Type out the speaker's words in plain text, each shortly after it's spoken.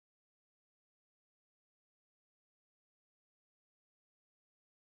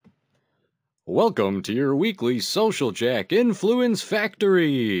Welcome to your weekly Social Jack Influence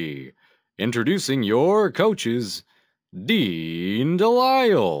Factory. Introducing your coaches, Dean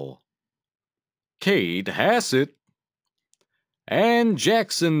Delisle, Kate Hassett, and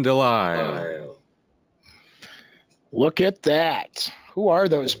Jackson Delisle. Look at that. Who are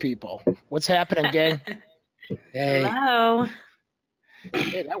those people? What's happening, gang? Hey, Hello.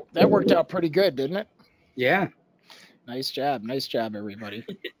 hey, that worked out pretty good, didn't it? Yeah. Nice job, everybody.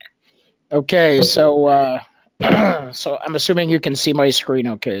 Okay, so so I'm assuming you can see my screen.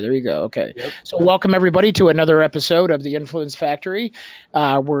 Okay, there you go. Okay, Yep. so welcome everybody to another episode of the Influence Factory,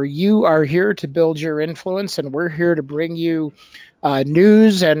 where you are here to build your influence, and we're here to bring you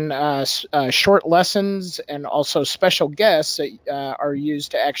news and short lessons, and also special guests that are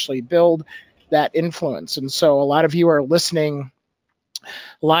used to actually build that influence. And so, a lot of you are listening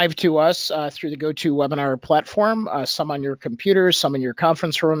live to us through the GoToWebinar platform, some on your computers, some in your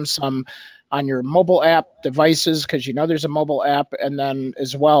conference rooms, some on your mobile app devices, because you know there's a mobile app, and then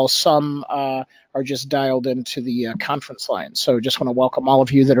as well, some are just dialed into the conference line. So just want to welcome all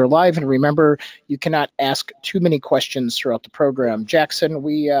of you that are live, and remember, you cannot ask too many questions throughout the program. Jackson,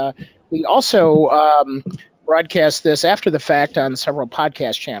 we also broadcast this after the fact on several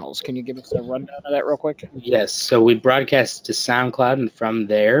podcast channels. Can you give us a rundown of that real quick? Yes. So we broadcast to SoundCloud, and from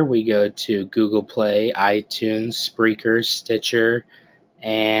there we go to Google Play, iTunes, Spreaker, Stitcher,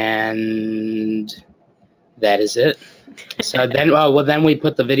 and that is it. So then we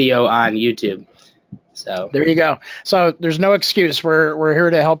put the video on YouTube. So there you go. So there's no excuse. We're here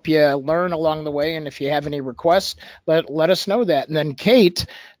to help you learn along the way, and if you have any requests, let us know that. And then Kate,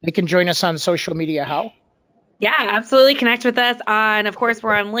 they can join us on social media. How? Yeah, absolutely. Connect with us on, of course,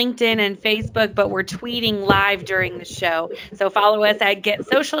 we're on LinkedIn and Facebook, but we're tweeting live during the show. So follow us at Get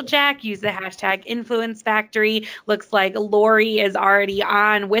Social Jack. Use the hashtag Influence Factory. Looks like Lori is already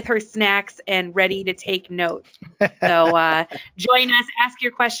on with her snacks and ready to take notes. So join us, ask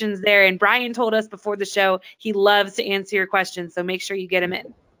your questions there. And Brian told us before the show he loves to answer your questions, so make sure you get him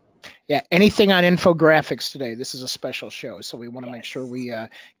in. Yeah, anything on infographics today. This is a special show, so we want to make sure we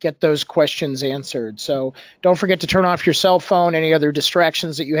get those questions answered. So don't forget to turn off your cell phone, any other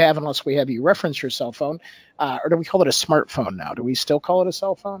distractions that you have, unless we have you reference your cell phone. Or do we call it a smartphone now? Do we still call it a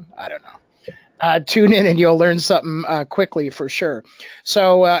cell phone? I don't know. Tune in and you'll learn something quickly for sure.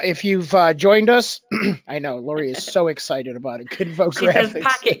 So if you've joined us, I know Lori is so excited about it. Infographics. She says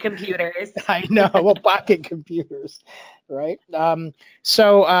pocket computers. I know. Well, pocket computers, right?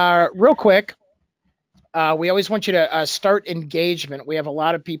 So real quick, we always want you to start engagement. We have a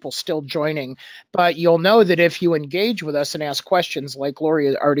lot of people still joining, but you'll know that if you engage with us and ask questions, like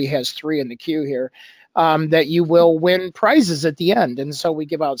Lori already has 3 in the queue here, that you will win prizes at the end. And so we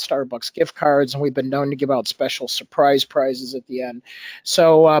give out Starbucks gift cards, and we've been known to give out special surprise prizes at the end.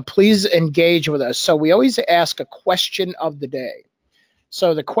 So please engage with us. So we always ask a question of the day.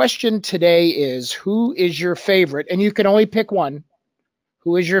 So the question today is, who is your favorite? And you can only pick one.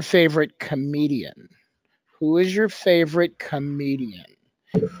 Who is your favorite comedian? Who is your favorite comedian?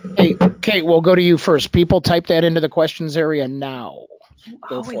 Hey, Kate, we'll go to you first. People type that into the questions area now.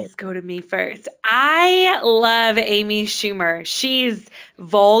 Always go to me first. I love Amy Schumer. She's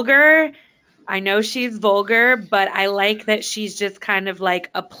vulgar. I know she's vulgar, but I like that she's just kind of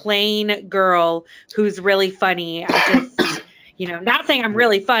like a plain girl who's really funny. I just, not saying I'm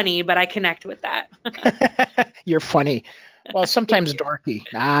really funny, but I connect with that. You're funny. Well, sometimes dorky.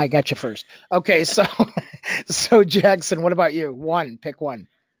 I got you first. Okay, so Jackson, what about you? Pick one.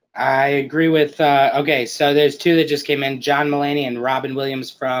 I agree with. Okay, so there's 2 that just came in. John Mulaney and Robin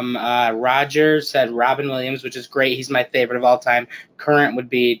Williams from Roger said Robin Williams, which is great. He's my favorite of all time. Current would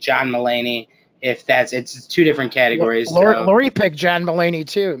be John Mulaney. If it's 2 different categories. Lori picked John Mulaney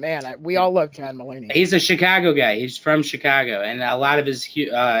too. Man, we all love John Mulaney. He's a Chicago guy. He's from Chicago, and a lot of his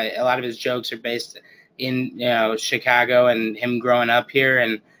jokes are based in Chicago and him growing up here,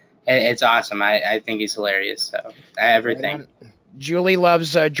 and it's awesome. I think he's hilarious. So everything. Right. Julie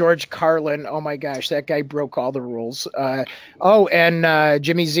loves George Carlin. Oh my gosh, that guy broke all the rules. And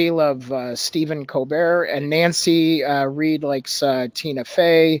Jimmy Z loves Stephen Colbert, and Nancy Reed likes Tina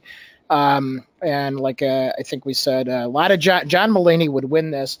Fey. And I think we said a lot of John Mulaney would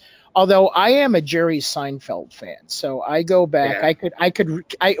win this. Although I am a Jerry Seinfeld fan, so I go back. Yeah. I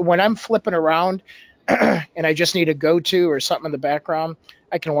could when I'm flipping around and I just need a go-to or something in the background,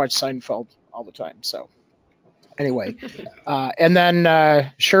 I can watch Seinfeld all the time. So. Anyway, and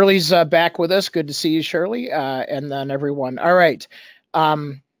then Shirley's back with us. Good to see you, Shirley. And then everyone. All right.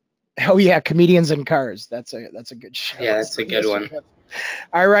 Oh yeah, comedians in cars. That's a good show. Yeah, that's a good one.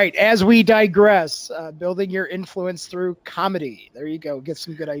 All right. As we digress, building your influence through comedy. There you go. Get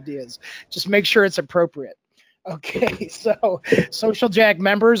some good ideas. Just make sure it's appropriate. Okay, so Social Jack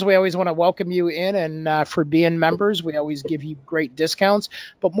members, we always want to welcome you in, and for being members, we always give you great discounts.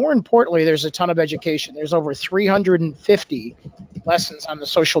 But more importantly, there's a ton of education. There's over 350 lessons on the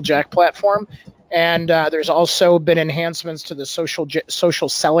Social Jack platform, and there's also been enhancements to the social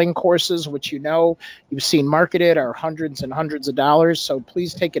selling courses, which you've seen marketed are hundreds and hundreds of dollars. So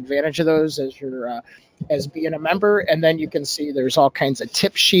please take advantage of those as being a member, and then you can see there's all kinds of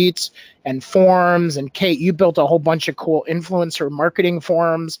tip sheets and forms. And Kate, you built a whole bunch of cool influencer marketing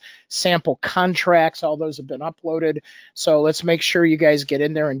forms, sample contracts. All those have been uploaded. So let's make sure you guys get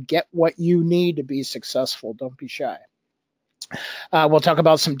in there and get what you need to be successful. Don't be shy. We'll talk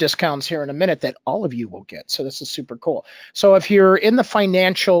about some discounts here in a minute that all of you will get. So this is super cool. So if you're in the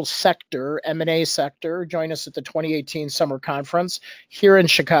financial sector, M&A sector, join us at the 2018 Summer Conference here in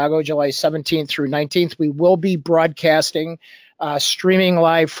Chicago, July 17th through 19th. We will be broadcasting, streaming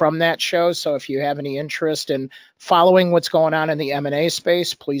live from that show. So if you have any interest in following what's going on in the M&A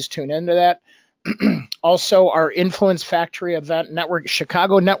space, please tune into that. Also, our Influence Factory event,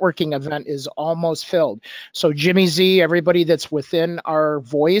 Chicago networking event is almost filled. So Jimmy Z, everybody that's within our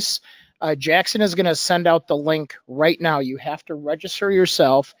voice, Jackson is going to send out the link right now. You have to register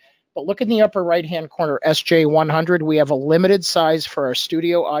yourself. But look in the upper right-hand corner, SJ100. We have a limited size for our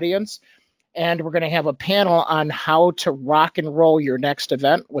studio audience. And we're going to have a panel on how to rock and roll your next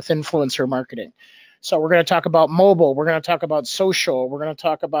event with influencer marketing. So we're going to talk about mobile. We're going to talk about social. We're going to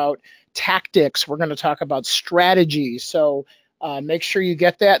talk about tactics. We're going to talk about strategy. So make sure you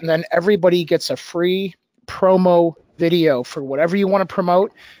get that. And then everybody gets a free promo video for whatever you want to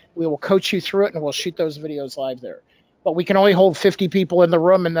promote. We will coach you through it, and we'll shoot those videos live there. But we can only hold 50 people in the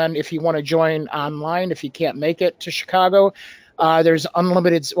room. And then if you want to join online, if you can't make it to Chicago, there's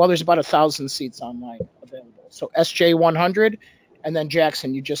unlimited. Well, there's about 1,000 seats online available. So SJ100. And then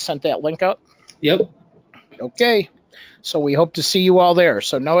Jackson, you just sent that link out? Yep. Okay. So we hope to see you all there.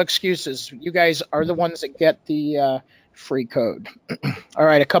 So no excuses. You guys are the ones that get the free code. All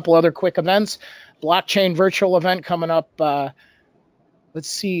right. A couple other quick events. Blockchain virtual event coming up. Let's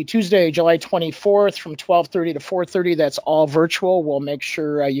see, Tuesday, July 24th from 12:30 to 4:30. That's all virtual. We'll make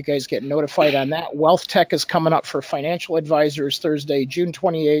sure you guys get notified on that. Wealth Tech is coming up for financial advisors Thursday, June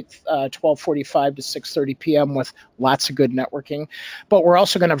 28th, 12:45 to 6:30 p.m. with lots of good networking. But we're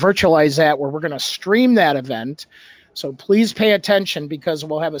also going to virtualize that, where we're going to stream that event. So please pay attention, because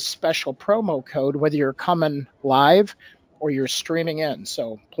we'll have a special promo code whether you're coming live or you're streaming in.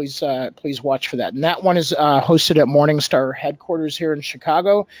 So please watch for that. And that one is hosted at Morningstar headquarters here in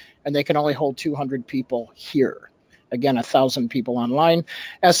Chicago, and they can only hold 200 people here. Again, 1,000 people online.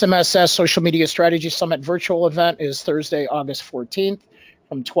 SMSS Social Media Strategy Summit virtual event is Thursday, August 14th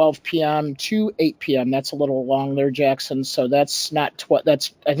from 12 p.m. to 8 p.m. That's a little long there, Jackson. So that's not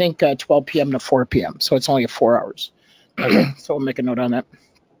that's I think 12 p.m. to 4 p.m. So it's only 4 hours. So we'll make a note on that.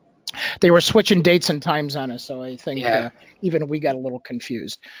 They were switching dates and times on us, so I think even we got a little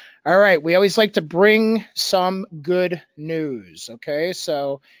confused. All right, we always like to bring some good news, okay?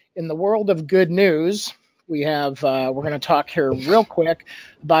 So in the world of good news, we have we're going to talk here real quick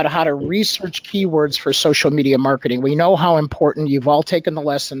about how to research keywords for social media marketing. We know how important, you've all taken the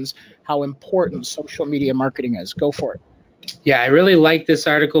lessons, how important social media marketing is. Go for it. Yeah, I really like this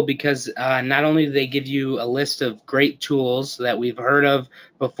article because not only do they give you a list of great tools that we've heard of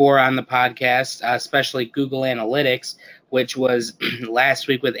before on the podcast, especially Google Analytics, which was last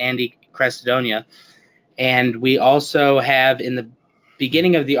week with Andy Crestadonia. And we also have, in the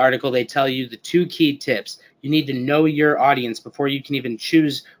beginning of the article, they tell you the 2 key tips. You need to know your audience before you can even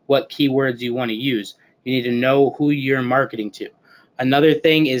choose what keywords you want to use. You need to know who you're marketing to. Another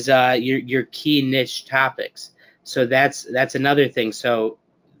thing is your key niche topics. So that's another thing. So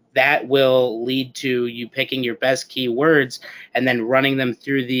that will lead to you picking your best keywords and then running them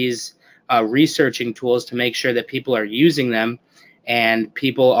through these researching tools to make sure that people are using them, and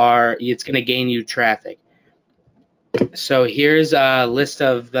it's going to gain you traffic. So here's a list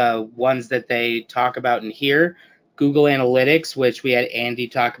of the ones that they talk about in here. Google Analytics, which we had Andy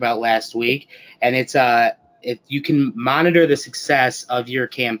talk about last week, and it's you can monitor the success of your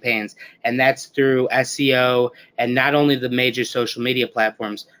campaigns, and that's through SEO, and not only the major social media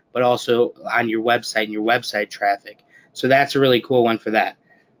platforms, but also on your website and your website traffic. So that's a really cool one for that.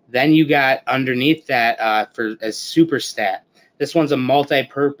 Then you got underneath that for a Superstat. This one's a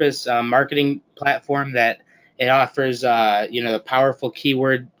multi-purpose marketing platform that it offers the powerful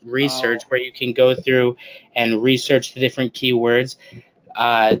keyword research where you can go through and research the different keywords.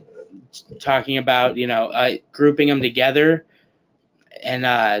 Talking about grouping them together,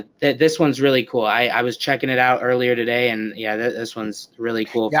 And this one's really cool. I was checking it out earlier today, and yeah, this one's really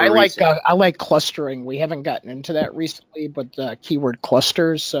cool. Yeah, for research. I like clustering. We haven't gotten into that recently, but keyword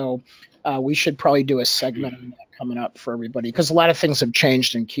clusters. So we should probably do a segment on that coming up for everybody, because a lot of things have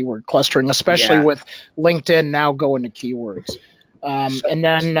changed in keyword clustering, especially with LinkedIn now going to keywords. And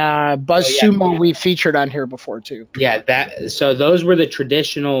then BuzzSumo we featured on here before too. Yeah, so those were the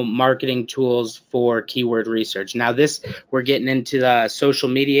traditional marketing tools for keyword research. Now we're getting into the social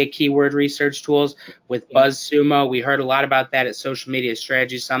media keyword research tools with BuzzSumo. We heard a lot about that at Social Media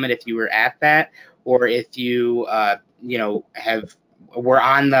Strategy Summit. If you were at that, or if you were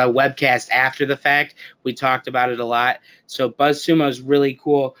on the webcast after the fact, we talked about it a lot. So BuzzSumo is really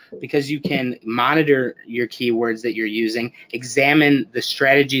cool because you can monitor your keywords that you're using, examine the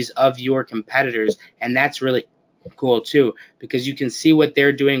strategies of your competitors, and that's really cool too, because you can see what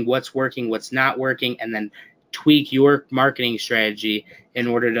they're doing, what's working, what's not working, and then tweak your marketing strategy in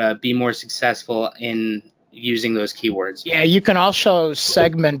order to be more successful in using those keywords. Yeah, you can also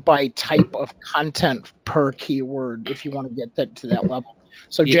segment by type of content per keyword if you want to get that to that level.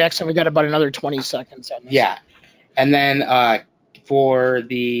 So Jackson, we got about another 20 seconds on this. Yeah. And then for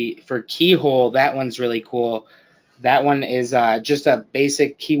Keyhole, that one's really cool. That one is just a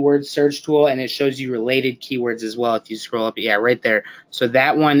basic keyword search tool, and it shows you related keywords as well if you scroll up. Yeah, right there. So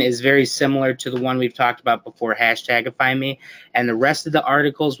that one is very similar to the one we've talked about before, Hashtagify Me. And the rest of the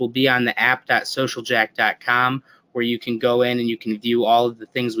articles will be on the app.socialjack.com, where you can go in and you can view all of the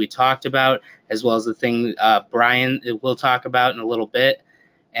things we talked about, as well as the thing Brian will talk about in a little bit.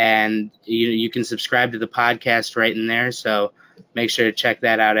 And you can subscribe to the podcast right in there. So make sure to check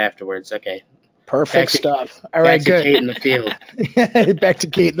that out afterwards. Okay. Perfect stuff. All right, good. Kate in the field. Back to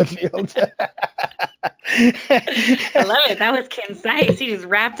Kate in the field. I love it. That was concise. He just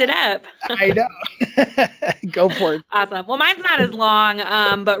wrapped it up. I know. Go for it. Awesome. Well, mine's not as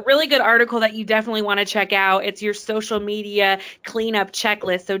long, but really good article that you definitely want to check out. It's your social media cleanup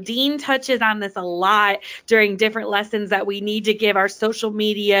checklist. So Dean touches on this a lot during different lessons, that we need to give our social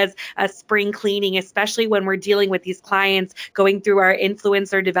medias a spring cleaning, especially when we're dealing with these clients going through our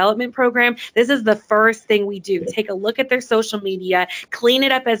influencer development program. This is the first thing we do. Take a look at their social media, clean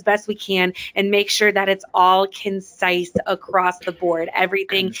it up as best we can, and make sure that it's all concise across the board.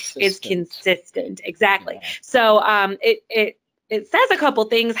 Everything is consistent. Exactly. So it says a couple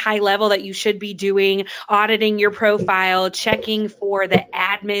things high level that you should be doing: auditing your profile, checking for the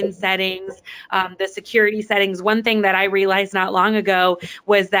admin settings, the security settings. One thing that I realized not long ago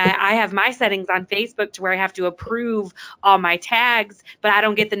was that I have my settings on Facebook to where I have to approve all my tags, but I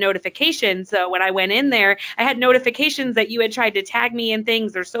don't get the notifications. So when I went in there, I had notifications that you had tried to tag me in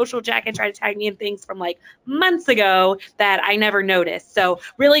things, or Social Jack had tried to tag me in things from like months ago that I never noticed. So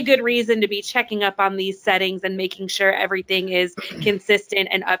really good reason to be checking up on these settings and making sure everything is consistent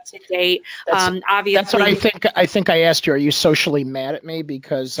and up to date. Obviously, that's what I think I asked you. Are you socially mad at me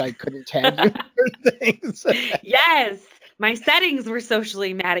because I couldn't tag you for things? Yes. My settings were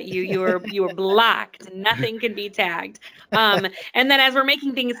socially mad at you. You were blocked. Nothing can be tagged. And then as we're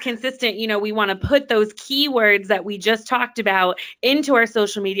making things consistent, we want to put those keywords that we just talked about into our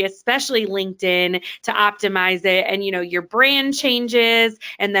social media, especially LinkedIn, to optimize it. And, your brand changes,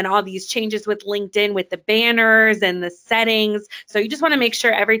 and then all these changes with LinkedIn with the banners and the settings. So you just want to make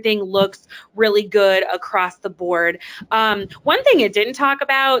sure everything looks really good across the board. One thing it didn't talk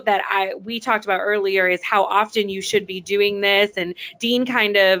about that we talked about earlier is how often you should be doing this. And Dean,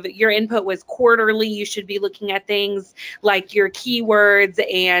 your input was quarterly. You should be looking at things like your keywords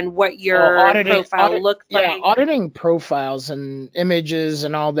and what your profile looks like. Yeah, auditing profiles and images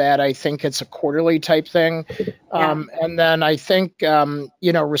and all that, I think it's a quarterly type thing. And then I think,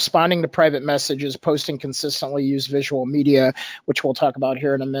 responding to private messages, posting consistently, use visual media, which we'll talk about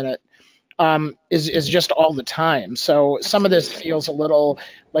here in a minute, is just all the time. So some of this feels a little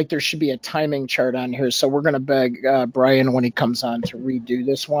like there should be a timing chart on here. So we're going to beg Brian when he comes on to redo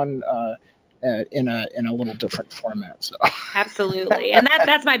this one in a little different format. So absolutely. And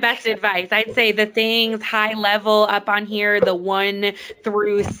that's my best advice. I'd say the things high level up on here, the 1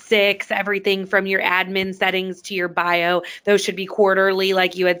 through 6, everything from your admin settings to your bio, those should be quarterly,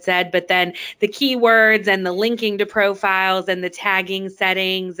 like you had said. But then the keywords and the linking to profiles and the tagging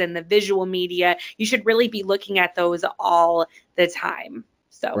settings and the visual media, you should really be looking at those all the time.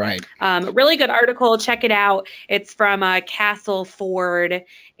 So, right. Really good article. Check it out. It's from Castle Ford,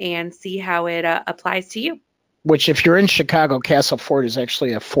 and see how it applies to you. Which, if you're in Chicago, Castle Ford is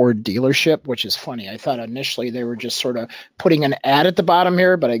actually a Ford dealership, which is funny. I thought initially they were just sort of putting an ad at the bottom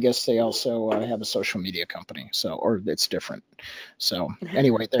here, but I guess they also have a social media company. So, or it's different. So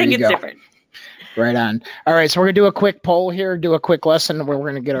anyway, there you go. Different. Right on. All right, so we're gonna do a quick poll here, do a quick lesson where we're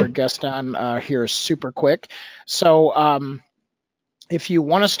gonna get our guest on here super quick. So if you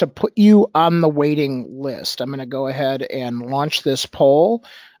want us to put you on the waiting list, I'm gonna go ahead and launch this poll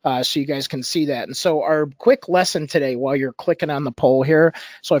so you guys can see that. And so our quick lesson today, while you're clicking on the poll here,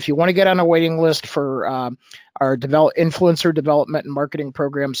 so if you want to get on a waiting list for our influencer development and marketing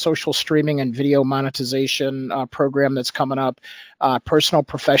program, social streaming and video monetization program that's coming up, personal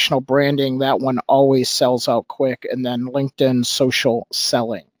professional branding, that one always sells out quick, and then LinkedIn social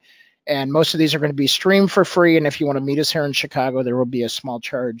selling. And most of these are going to be streamed for free. And if you want to meet us here in Chicago, there will be a small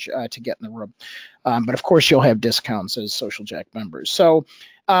charge to get in the room. But of course, you'll have discounts as Social Jack members. So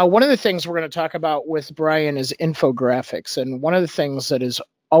one of the things we're going to talk about with Brian is infographics. And one of the things that is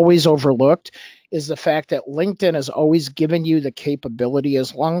always overlooked is the fact that LinkedIn has always given you the capability,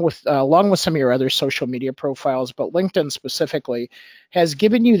 along with some of your other social media profiles, but LinkedIn specifically has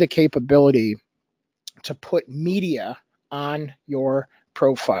given you the capability to put media on your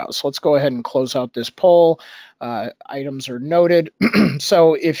profile. So let's go ahead and close out this poll. Items are noted.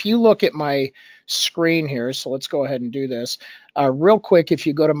 So if you look at my screen here, so let's go ahead and do this. Real quick, if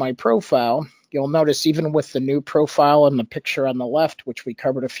you go to my profile, you'll notice even with the new profile and the picture on the left, which we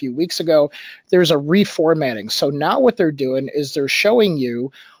covered a few weeks ago, there's a reformatting. So now what they're doing is they're showing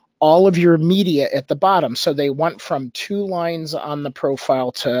you all of your media at the bottom. So they went from 2 lines on the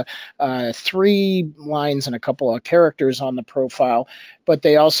profile to 3 lines and a couple of characters on the profile, but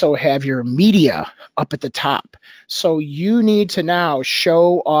they also have your media up at the top. So you need to now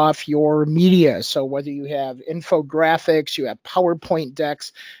show off your media. So whether you have infographics, you have PowerPoint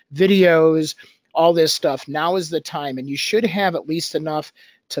decks, videos, all this stuff, now is the time. And you should have at least enough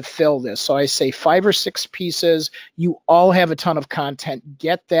to fill this. So I say 5 or 6 pieces. You all have a ton of content.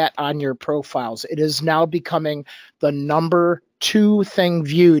 Get that on your profiles. It is now becoming the number 2 thing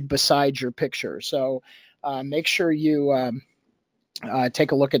viewed besides your picture. So make sure you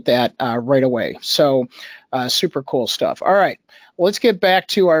take a look at that right away. So super cool stuff. All right, well, let's get back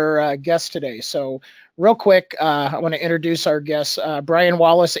to our guest today. So real quick, I want to introduce our guest, Brian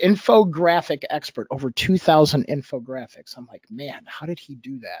Wallace, infographic expert, over 2,000 infographics. I'm like, man, how did he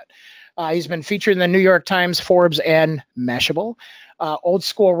do that? He's been featured in the New York Times, Forbes, and Mashable. Old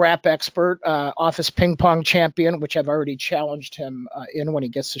school rap expert, office ping pong champion, which I've already challenged him in when he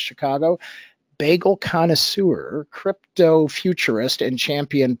gets to Chicago. Bagel connoisseur, crypto futurist, and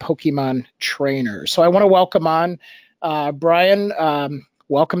champion Pokemon trainer. So I want to welcome on Brian.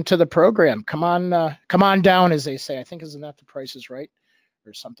 Welcome to the program. Come on down, as they say. I think, isn't that The Price is Right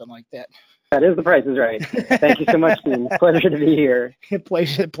or something like that? That is The Price is Right. Thank you so much, Dean. Pleasure to be here.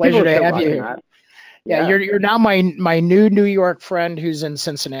 Pleasure to have you here. Yeah, you're now my new New York friend who's in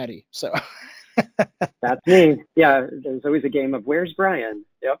Cincinnati. So that's me. Yeah, there's always a game of where's Brian?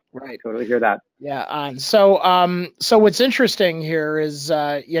 Yep. Right. Totally hear that. Yeah. So what's interesting here is,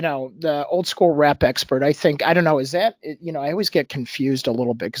 the old school rap expert. I don't know, is that, I always get confused a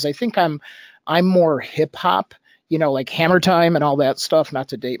little bit because I think I'm more hip hop, like Hammer Time and all that stuff, not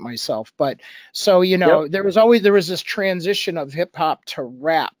to date myself. But so, Yep. there was this transition of hip hop to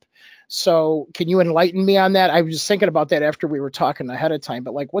rap. So can you enlighten me on that? I was just thinking about that after we were talking ahead of time,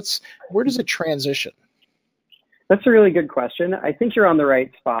 but like, where does it transition? That's a really good question. I think you're on the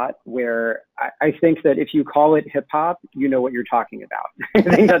right spot where I think that if you call it hip hop, you know what you're talking about.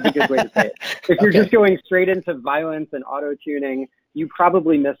 I think that's a good way to say it. If you're just going straight into violence and auto tuning, you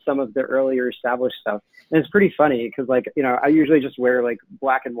probably missed some of the earlier established stuff. And it's pretty funny because I usually just wear like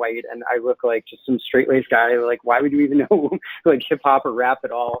black and white and I look like just some straight laced guy. Like, why would you even know like hip hop or rap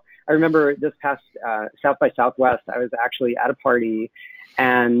at all? I remember this past South by Southwest, I was actually at a party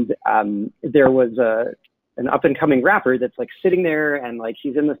and there was an up and coming rapper that's like sitting there and like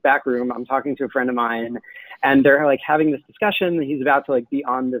he's in this back room. I'm talking to a friend of mine and they're like having this discussion. He's about to like be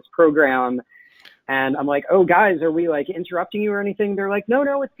on this program. And I'm like, oh, guys, are we like interrupting you or anything? They're like, no,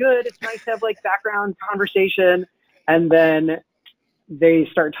 it's good. It's nice to have like background conversation. And then they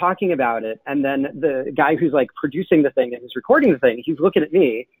start talking about it. And then the guy who's like producing the thing and is recording the thing, he's looking at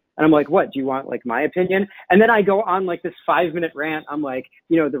me. And I'm like, what, do you want like my opinion? And then I go on like this 5-minute rant. I'm like,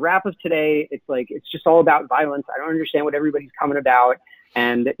 the rap of today, it's just all about violence. I don't understand what everybody's coming about.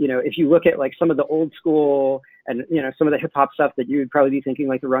 And, if you look at like some of the old school and, some of the hip hop stuff that you would probably be thinking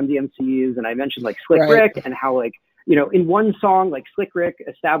like the Run DMCs. And I mentioned like Slick Rick and how like, in one song, like Slick Rick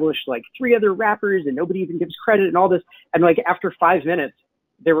established like 3 other rappers and nobody even gives credit and all this. And like after 5 minutes,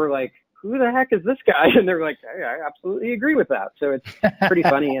 they were like, who the heck is this guy? And they're like, hey, I absolutely agree with that. So it's pretty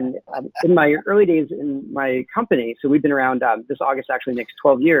funny. And in my early days in my company, so we've been around, this August actually makes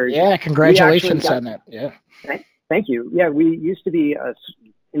 12 years. Yeah, congratulations on that. Yeah. Thank you. Yeah, we used to be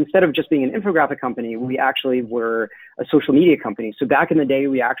instead of just being an infographic company, we actually were a social media company. So back in the day,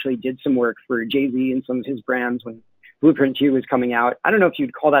 we actually did some work for Jay-Z and some of his brands when Blueprint 2 was coming out. I don't know if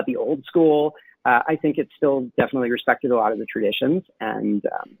you'd call that the old school. I think it still definitely respected a lot of the traditions, and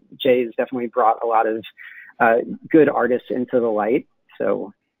Jay has definitely brought a lot of good artists into the light.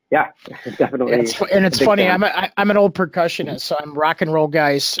 So yeah, definitely. It's funny. Fan. I'm an old percussionist, so I'm rock and roll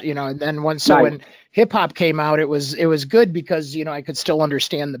guys, and then when hip hop came out, it was good because, I could still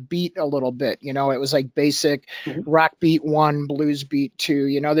understand the beat a little bit. It was like basic rock beat 1, blues beat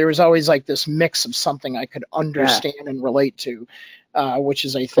 2. There was always like this mix of something I could understand and relate to, which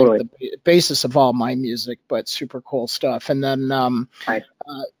is, I think, the basis of all my music, but super cool stuff. And then,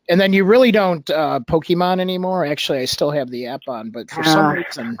 and then you really don't Pokemon anymore. Actually, I still have the app on, but for some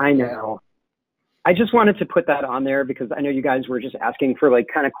reason. I know. I just wanted to put that on there because I know you guys were just asking for like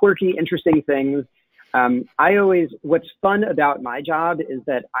kind of quirky, interesting things. What's fun about my job is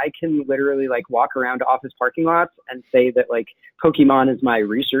that I can literally like walk around office parking lots and say that like Pokemon is my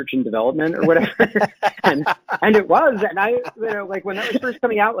research and development or whatever. and it was. And I, like when that was first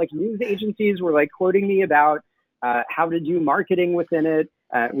coming out, like news agencies were like quoting me about how to do marketing within it.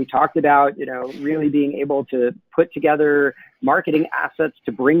 We talked about, really being able to put together marketing assets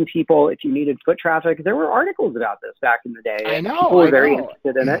to bring people if you needed foot traffic. There were articles about this back in the day. I know. People were very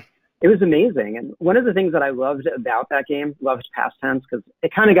interested in it. It was amazing. And one of the things that I loved about that game, loved past tense, because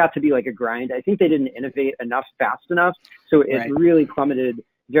it kind of got to be like a grind. I think they didn't innovate enough fast enough. So it really plummeted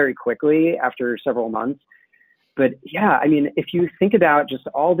very quickly after several months. But yeah, I mean, if you think about just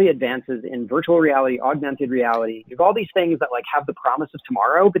all the advances in virtual reality, augmented reality, you have all these things that like have the promise of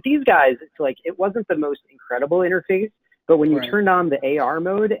tomorrow. But these guys, it's like, it wasn't the most incredible interface. But when you turned on the AR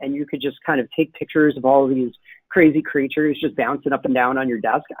mode and you could just kind of take pictures of all of these crazy creatures just bouncing up and down on your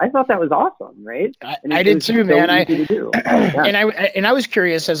desk, I thought that was awesome, right? I did too, man. Yeah. And I was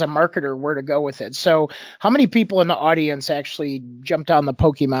curious as a marketer where to go with it. So how many people in the audience actually jumped on the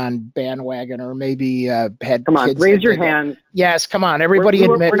Pokemon bandwagon, or maybe had Come on, kids raise your hand. Yes, come on. Everybody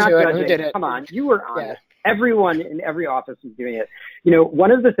admit to it. Who did it? Come on, you were on it. Everyone in every office was doing it.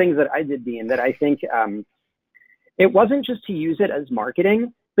 One of the things that I did, Dean, that I think it wasn't just to use it as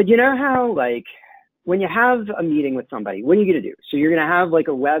marketing, but you know how like when you have a meeting with somebody, what are you going to do? So you're going to have like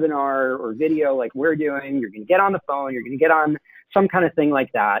a webinar or video like we're doing. You're going to get on the phone. You're going to get on some kind of thing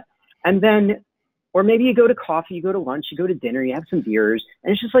like that. And then, or maybe you go to coffee, you go to lunch, you go to dinner, you have some beers,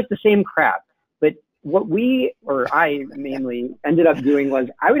 and it's just like the same crap. But what I mainly ended up doing was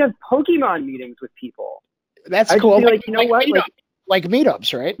I would have Pokemon meetings with people. That's cool. Like, you know what? Like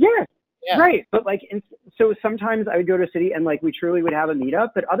meetups, right? Yeah, right. But like, so sometimes I would go to a city and like we truly would have a meetup.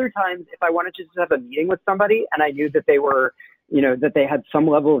 But other times, if I wanted to just have a meeting with somebody and I knew that they were, that they had some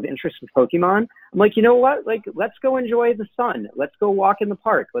level of interest with Pokemon, I'm like, you know what? Like, let's go enjoy the sun. Let's go walk in the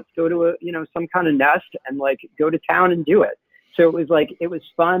park. Let's go to some kind of nest and like go to town and do it. So it was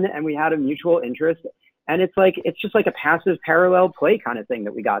fun and we had a mutual interest. And it's just like a passive parallel play kind of thing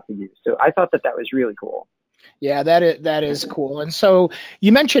that we got to do. So I thought that was really cool. Yeah, that is cool. And so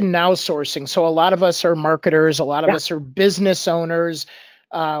you mentioned now sourcing. So a lot of us are marketers. A lot of us are business owners.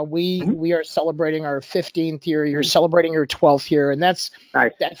 We are celebrating our 15th year. You're celebrating your 12th year, and that's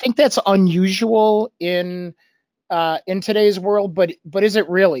nice. I think that's unusual in today's world. But is it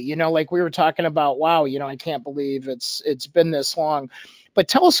really? Like we were talking about. Wow, I can't believe it's been this long. But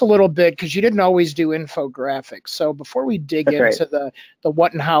tell us a little bit, because you didn't always do infographics. So before we dig into the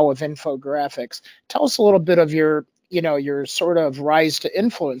what and how of infographics, tell us a little bit of your sort of rise to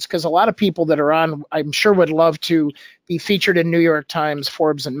influence, because a lot of people that are on, I'm sure, would love to be featured in New York Times,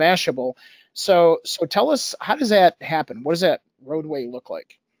 Forbes, and Mashable. So tell us, how does that happen? What does that roadway look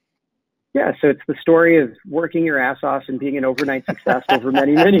like? Yeah, so it's the story of working your ass off and being an overnight success over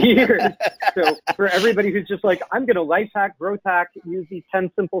many, many years. So for everybody who's just like, I'm going to life hack, growth hack, use these 10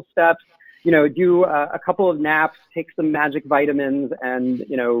 simple steps, do a couple of naps, take some magic vitamins, and,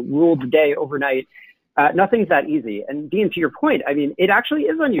 rule the day overnight. Nothing's that easy. And Dean, to your point, I mean, it actually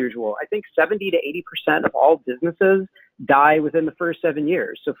is unusual. I think 70 to 80% of all businesses die within the first 7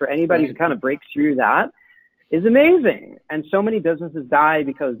 years. So for anybody who kind of breaks through that, is amazing. And so many businesses die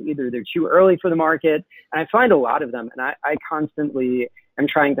because either they're too early for the market, and I find a lot of them, and I constantly am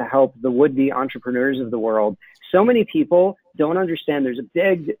trying to help the would-be entrepreneurs of the world. So many people don't understand there's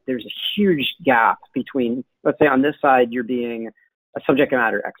a huge gap between, let's say on this side, you're being a subject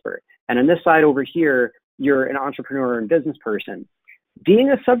matter expert, and on this side over here, you're an entrepreneur and business person.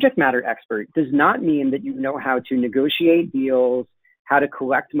 Being a subject matter expert does not mean that you know how to negotiate deals, how to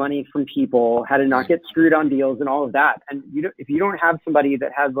collect money from people, how to not get screwed on deals and all of that. And if you don't have somebody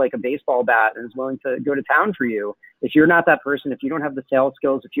that has like a baseball bat and is willing to go to town for you, if you're not that person, if you don't have the sales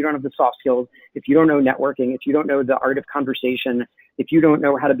skills, if you don't have the soft skills, if you don't know networking, if you don't know the art of conversation, if you don't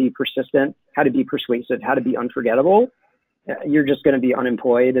know how to be persistent, how to be persuasive, how to be unforgettable, you're just going to be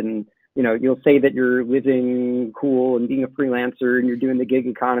unemployed. And, you'll say that you're living cool and being a freelancer and you're doing the gig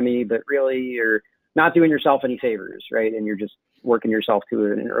economy, but really you're not doing yourself any favors, right? And you're just working yourself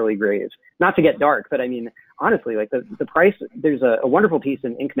to an early grave. Not to get dark, but I mean, honestly, like the price, there's a wonderful piece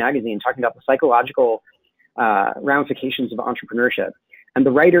in Inc. magazine talking about the psychological ramifications of entrepreneurship. And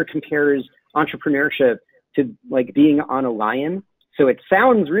the writer compares entrepreneurship to like being on a lion. So it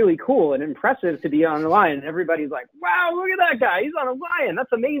sounds really cool and impressive to be on a lion. And everybody's like, wow, look at that guy. He's on a lion.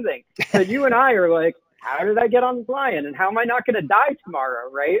 That's amazing. But you and I are like, how did I get on this lion? And how am I not going to die tomorrow,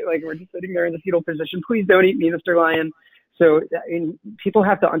 right? Like we're just sitting there in the fetal position. Please don't eat me, Mr. Lion. So people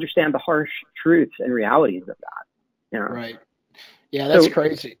have to understand the harsh truths and realities of that. Right. Yeah, that's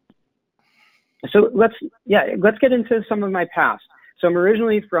crazy. So let's get into some of my past. So I'm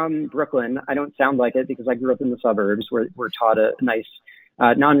originally from Brooklyn. I don't sound like it because I grew up in the suburbs where we're taught a nice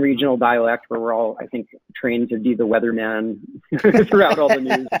non-regional dialect where we're all, I think, trained to be the weatherman throughout all the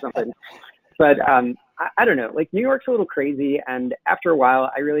news or something. But I don't know, like New York's a little crazy. And after a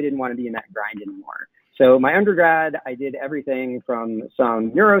while, I really didn't want to be in that grind anymore. So my undergrad, I did everything from some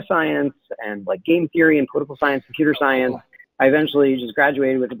neuroscience and like game theory and political science, computer science. I eventually just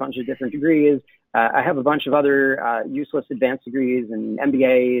graduated with a bunch of different degrees. I have a bunch of other useless advanced degrees and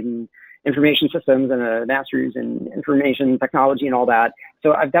MBA and information systems and a master's in information technology and all that.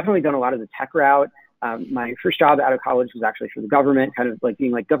 So I've definitely done a lot of the tech route. My first job out of college was actually for the government, kind of like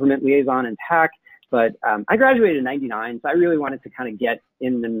being like government liaison in tech. But I graduated in '99, so I really wanted to kind of get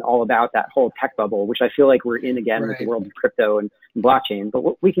in and all about that whole tech bubble, which I feel like we're in again with the world of crypto and blockchain.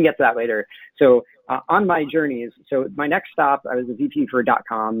 But we can get to that later. So on my journeys, so my next stop, I was a VP for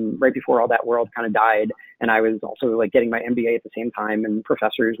 .com right before all that world kind of died. And I was also like getting my MBA at the same time, and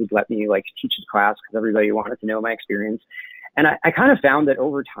professors would let me like teach the class because everybody wanted to know my experience. And I kind of found that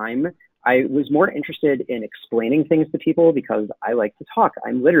over time, I was more interested in explaining things to people because I like to talk.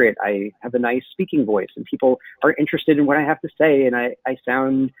 I'm literate. I have a nice speaking voice and people are interested in what I have to say. And I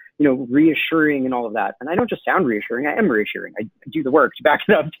sound, reassuring and all of that. And I don't just sound reassuring. I am reassuring. I do the work to back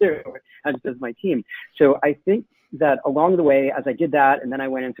it up too, as does my team. So I think that along the way, as I did that, and then I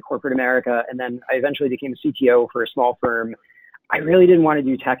went into corporate America, and then I eventually became a CTO for a small firm, I really didn't want to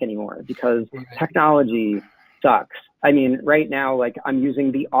do tech anymore because technology sucks. I mean, right now, like I'm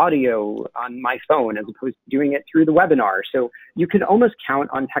using the audio on my phone as opposed to doing it through the webinar. So you can almost count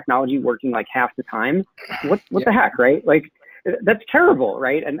on technology working like half the time. What the heck, right? Like that's terrible,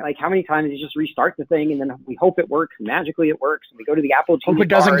 right? And like how many times you just restart the thing and then we hope it works and magically it works and we go to the Apple TV hope it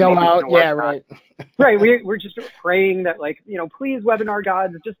doesn't go out. Yeah, right. Right. We're just praying that like, please webinar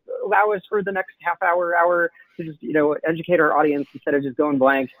gods, just allow us for the next half hour to just, educate our audience instead of just going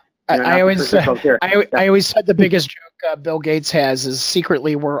blank. I always said the biggest joke Bill Gates has is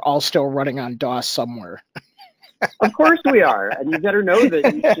secretly we're all still running on DOS somewhere. Of course we are. And you better know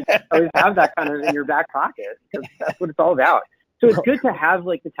that you should always have that kind of in your back pocket because that's what it's all about. So it's good to have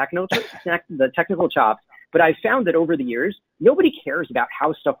like the technical chops. But I've found that over the years, nobody cares about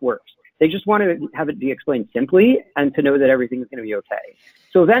how stuff works. They just want to have it be explained simply and to know that everything's going to be okay.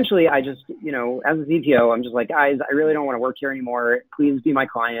 So eventually I just, as a CTO, I'm just like, guys, I really don't want to work here anymore. Please be my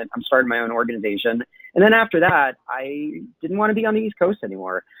client. I'm starting my own organization. And then after that, I didn't want to be on the East Coast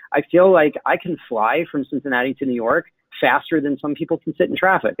anymore. I feel like I can fly from Cincinnati to New York faster than some people can sit in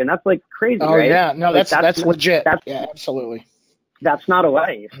traffic. And that's like crazy, right? Oh, yeah. No, like, that's legit. Yeah, absolutely. That's not a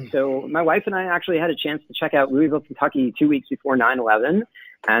life. So my wife and I actually had a chance to check out Louisville, Kentucky 2 weeks before 9/11.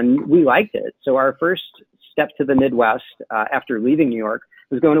 And we liked it. So our first step to the Midwest after leaving New York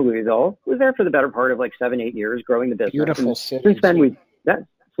was going to Louisville. Was there for the better part of like 7-8 years, growing the business. Beautiful city.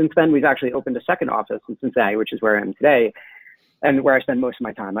 Since then we've actually opened a second office in Cincinnati, which is where I am today, and where I spend most of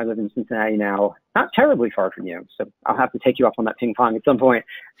my time. I live in Cincinnati now, not terribly far from you. So I'll have to take you up on that ping pong at some point.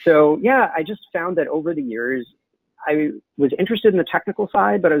 So yeah, I just found that over the years, I was interested in the technical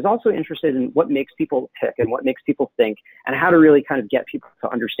side, but I was also interested in what makes people tick and what makes people think and how to really kind of get people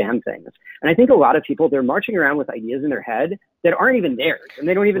to understand things. And I think a lot of people, they're marching around with ideas in their head that aren't even theirs and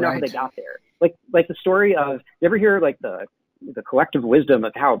they don't even know how they got there. Like the story of, you ever hear like the collective wisdom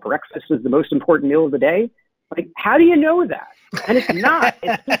of how breakfast is the most important meal of the day? Like, how do you know that? And it's not.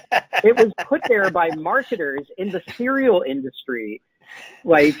 It was put there by marketers in the cereal industry,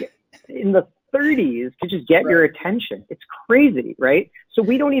 like in the 30s to just get your attention. It's crazy, right? So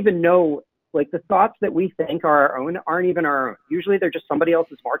we don't even know Like the thoughts that we think are our own aren't even our own. Usually they're just somebody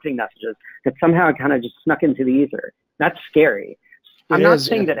else's marketing messages that somehow kind of just snuck into the ether. That's scary. I'm not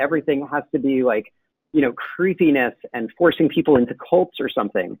saying that everything has to be like, creepiness and forcing people into cults or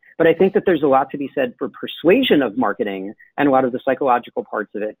something. But I think that there's a lot to be said for persuasion of marketing and a lot of the psychological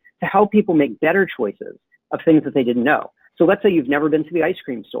parts of it to help people make better choices of things that they didn't know. So let's say you've never been to the ice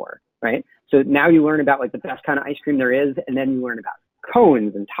cream store, right? So now you learn about like the best kind of ice cream there is, and then you learn about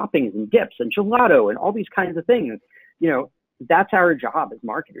cones and toppings and dips and gelato and all these kinds of things. That's our job as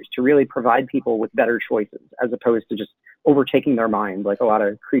marketers, to really provide people with better choices as opposed to just overtaking their mind like a lot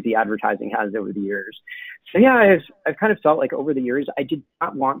of creepy advertising has over the years. So yeah, I've kind of felt like over the years, I did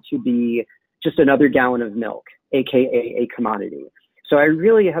not want to be just another gallon of milk, AKA a commodity. So I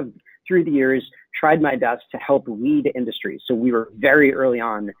really have, through the years, tried my best to help lead industries. So we were very early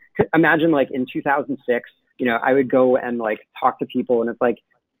on. Imagine like in 2006, I would go and like talk to people, and it's like,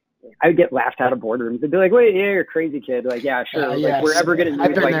 I would get laughed out of boardrooms. They'd be like, "Wait, yeah, you're a crazy kid." Like, yeah, sure. Like, we're ever going to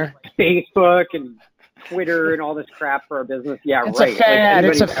use like Facebook and Twitter and all this crap for our business? Yeah, it's right. A fad.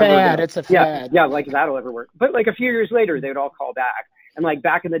 Like, it's a fad. It's a fad. Yeah, like that'll ever work. But like a few years later, they would all call back. And like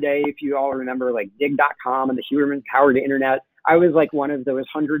back in the day, if you all remember like dig.com and the human powered internet, I was like one of those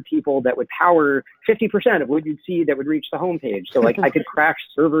 100 people that would power 50% of what you'd see that would reach the homepage. So like I could crash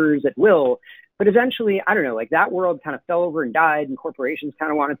servers at will. But eventually, I don't know, like that world kind of fell over and died, and corporations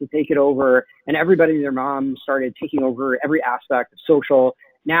kind of wanted to take it over, and everybody and their mom started taking over every aspect of social.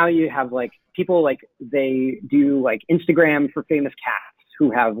 Now you have like people like they do like Instagram for famous cats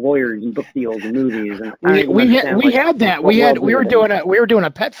who have lawyers and book deals and movies. And we had that. We were doing a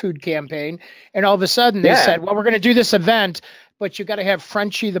pet food campaign, and all of a sudden they said, well, we're going to do this event, but you got to have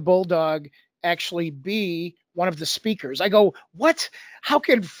Frenchie the Bulldog actually be one of the speakers. I go, what? How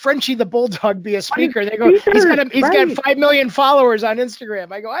can Frenchie the Bulldog be a speaker? They go, he's got 5 million followers on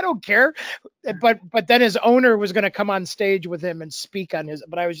Instagram. I go, I don't care. But then his owner was going to come on stage with him and speak on his,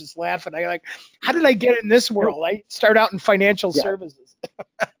 but I was just laughing. I like, how did I get in this world? I start out in financial services.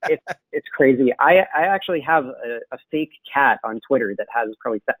 It's crazy. I actually have a fake cat on Twitter that has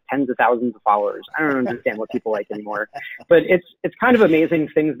probably tens of thousands of followers. I don't understand what people like anymore, but it's kind of amazing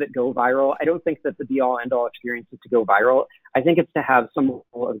things that go viral. I don't think that the be all end all experience is to go viral. I think it's to have some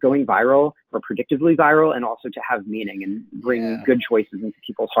level of going viral or predictably viral, and also to have meaning and bring good choices into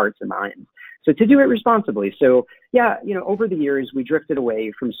people's hearts and minds. So to do it responsibly. So yeah, over the years, we drifted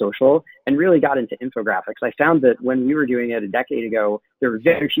away from social and really got into infographics. I found that when we were doing it a decade ago, there were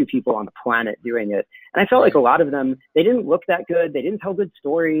very few people on the planet doing it. And I felt like a lot of them, they didn't look that good. They didn't tell good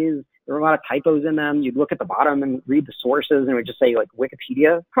stories. There were a lot of typos in them. You'd look at the bottom and read the sources, and it would just say like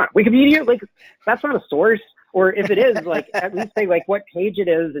Wikipedia. Come on, Wikipedia? Like, that's not a source. Or if it is, like, at least say like what page it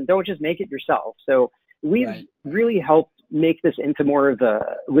is, and don't just make it yourself. So we've really helped make this into more of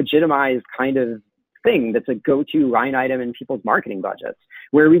a legitimized kind of thing that's a go-to line item in people's marketing budgets,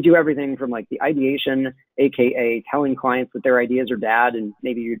 where we do everything from like the ideation, aka telling clients that their ideas are bad and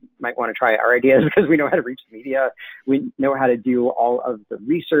maybe you might want to try our ideas because we know how to reach the media. We know how to do all of the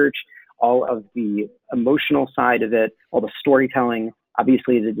research, all of the emotional side of it, all the storytelling,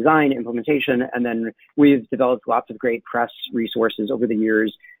 obviously the design, implementation, and then we've developed lots of great press resources over the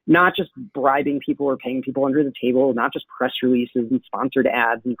years, not just bribing people or paying people under the table, not just press releases and sponsored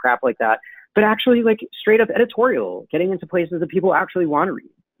ads and crap like that, but actually like straight up editorial, getting into places that people actually want to read.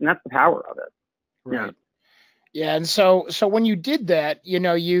 And that's the power of it. Right. Yeah. And so when you did that,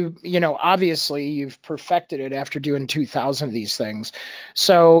 obviously you've perfected it after doing 2,000 of these things.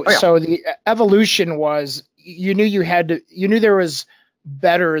 So the evolution was, you knew there was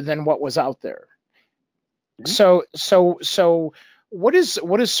better than what was out there. Mm-hmm. So what is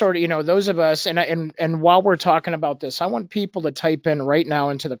sort of, those of us, and while we're talking about this, I want people to type in right now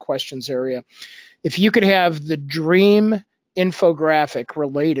into the questions area. If you could have the dream infographic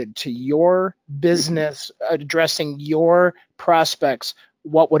related to your business, addressing your prospects,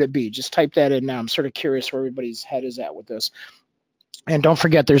 what would it be? Just type that in now. I'm sort of curious where everybody's head is at with this. And don't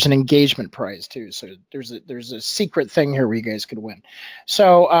forget, there's an engagement prize too. So there's a secret thing here where you guys could win.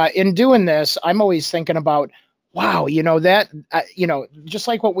 So in doing this, I'm always thinking about, wow, just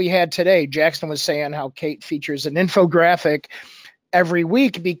like what we had today. Jackson was saying how Kate features an infographic every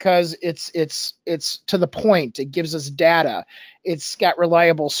week because it's to the point. It gives us data. It's got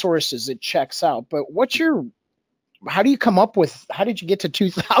reliable sources. It checks out. But how did you get to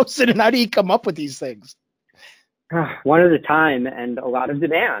 2,000 and how do you come up with these things? One at a time and a lot of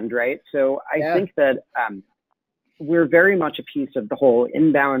demand, right? So I think that we're very much a piece of the whole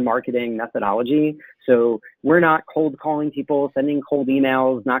inbound marketing methodology. So we're not cold calling people, sending cold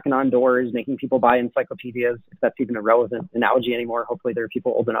emails, knocking on doors, making people buy encyclopedias, if that's even a relevant analogy anymore. Hopefully there are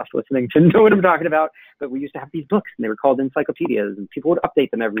people old enough listening to know what I'm talking about. But we used to have these books and they were called encyclopedias and people would update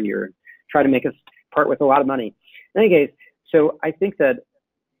them every year and try to make us part with a lot of money. In any case, so I think that,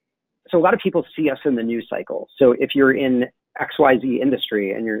 so a lot of people see us in the news cycle. So if you're in XYZ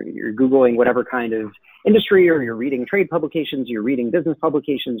industry and you're Googling whatever kind of industry, or you're reading trade publications, you're reading business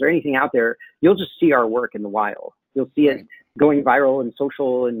publications or anything out there, you'll just see our work in the wild. You'll see it going viral in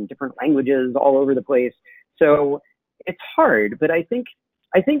social and different languages all over the place. So it's hard, but I think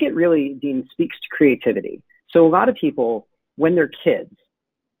it really, Dean, speaks to creativity. So a lot of people, when they're kids,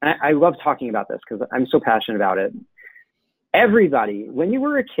 I love talking about this because I'm so passionate about it. Everybody, when you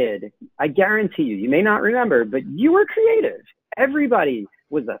were a kid, I guarantee you may not remember, but you were creative. Everybody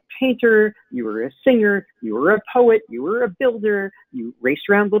was a painter, you were a singer, you were a poet, you were a builder, you raced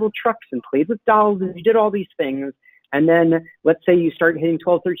around little trucks and played with dolls and you did all these things. And then let's say you start hitting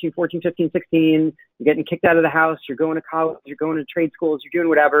 12, 13, 14, 15, 16, you're getting kicked out of the house, you're going to college, you're going to trade schools, you're doing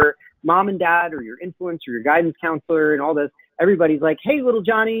whatever. Mom and dad or your influence or your guidance counselor and all this, everybody's like, hey, little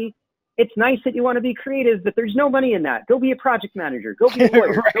Johnny, it's nice that you want to be creative, but there's no money in that. Go be a project manager. Go be a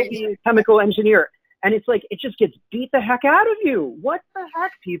lawyer. Right. Go be a chemical engineer. And it's like, it just gets beat the heck out of you. What the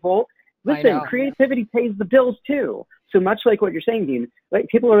heck, people? Listen, creativity pays the bills too. So much like what you're saying, Dean, like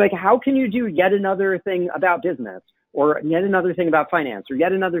people are like, how can you do yet another thing about business or yet another thing about finance or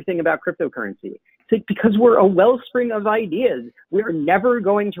yet another thing about cryptocurrency? It's like, because we're a wellspring of ideas. We're never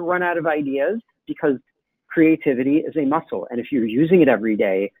going to run out of ideas because creativity is a muscle. And if you're using it every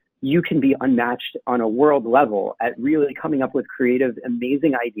day, you can be unmatched on a world level at really coming up with creative,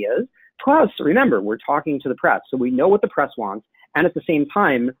 amazing ideas. Plus, remember, we're talking to the press, so we know what the press wants. And at the same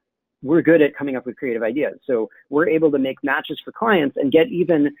time, we're good at coming up with creative ideas. So we're able to make matches for clients and get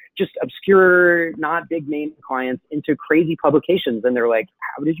even just obscure, not big name clients into crazy publications. And they're like,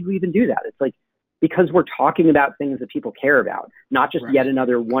 how did you even do that? It's like, because we're talking about things that people care about, not just yet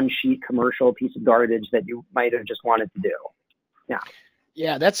another one sheet commercial piece of garbage that you might have just wanted to do. Yeah.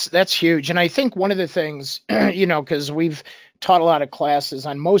 Yeah, that's huge. And I think one of the things, because we've taught a lot of classes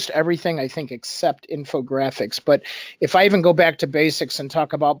on most everything, I think, except infographics. But if I even go back to basics and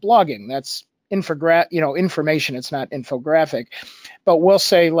talk about blogging, that's information. It's not infographic. But we'll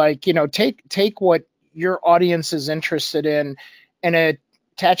say, like, take what your audience is interested in and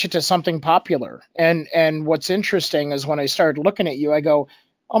attach it to something popular. And what's interesting is when I started looking at you, I go,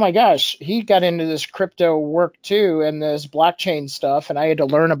 oh my gosh, he got into this crypto work too and this blockchain stuff, and I had to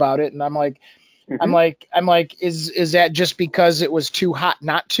learn about it. And I'm like, is that just because it was too hot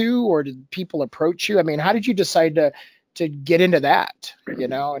not to, or did people approach you? I mean, how did you decide to get into that,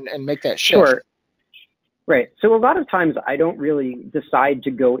 and make that shift? Sure. Right. So a lot of times I don't really decide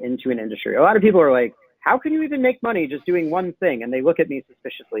to go into an industry. A lot of people are like, how can you even make money just doing one thing? And they look at me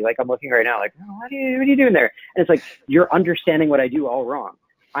suspiciously, like I'm looking right now, like, oh, what are you doing there? And it's like, you're understanding what I do all wrong.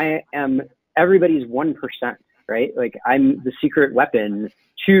 I am everybody's 1%, right? Like I'm the secret weapon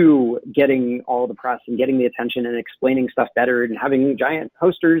to getting all the press and getting the attention and explaining stuff better and having giant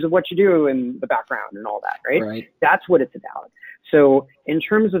posters of what you do in the background and all that, right? That's what it's about. So in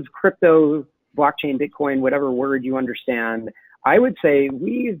terms of crypto, blockchain, Bitcoin, whatever word you understand, I would say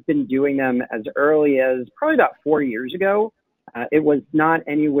we've been doing them as early as probably about 4 years ago. It was not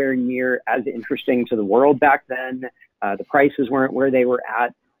anywhere near as interesting to the world back then. The prices weren't where they were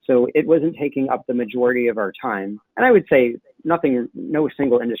at. So it wasn't taking up the majority of our time. And I would say no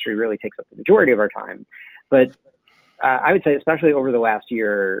single industry really takes up the majority of our time. But I would say, especially over the last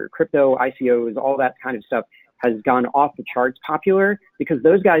year, crypto, ICOs, all that kind of stuff has gone off the charts popular because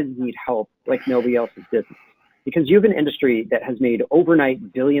those guys need help like nobody else's business. Because you have an industry that has made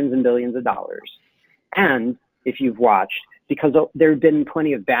overnight billions and billions of dollars. And if you've watched, because there have been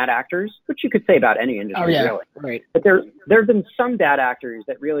plenty of bad actors, which you could say about any industry, really. Right. But there have been some bad actors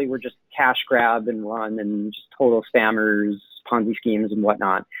that really were just cash grab and run and just total spammers, Ponzi schemes and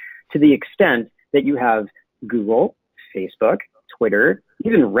whatnot, to the extent that you have Google, Facebook, Twitter,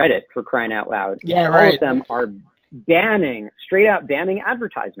 even Reddit, for crying out loud. Yeah, all of them are straight out banning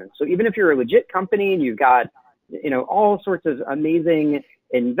advertisements. So even if you're a legit company and you've got, all sorts of amazing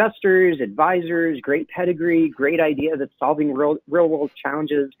investors, advisors, great pedigree, great idea that's solving real world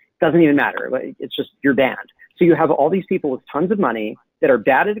challenges, doesn't even matter. Like, it's just, you're banned. So you have all these people with tons of money that are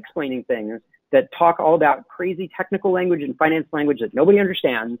bad at explaining things, that talk all about crazy technical language and finance language that nobody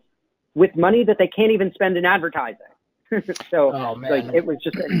understands, with money that they can't even spend in advertising. So it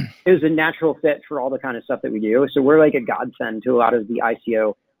was a natural fit for all the kind of stuff that we do. So we're like a godsend to a lot of the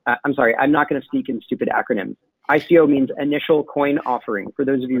ICO. I'm sorry, I'm not going to speak in stupid acronyms. ICO means initial coin offering. For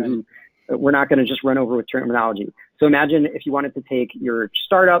those of you who we're not going to just run over with terminology. So imagine if you wanted to take your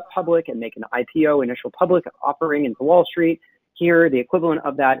startup public and make an IPO, initial public offering into Wall Street. Here, the equivalent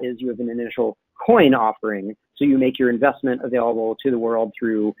of that is you have an initial coin offering. So you make your investment available to the world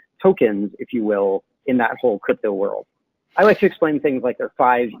through tokens, if you will, in that whole crypto world. I like to explain things like they're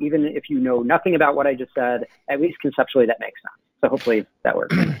five, even if you know nothing about what I just said, at least conceptually that makes sense. So hopefully that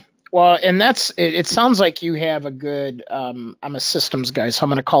works. Well, and it sounds like you have a good, I'm a systems guy, so I'm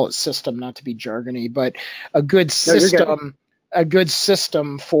going to call it system, not to be jargony, but a good system, a good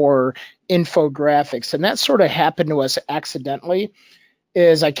system for infographics. And that sort of happened to us accidentally.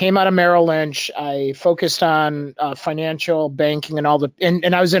 Is I came out of Merrill Lynch, I focused on financial banking and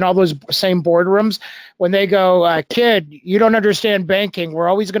and I was in all those same boardrooms when they go, kid, you don't understand banking. We're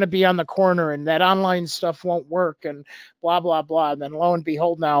always going to be on the corner and that online stuff won't work and blah, blah, blah. And then lo and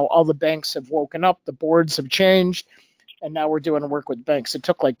behold, now all the banks have woken up, the boards have changed, and now we're doing work with banks. It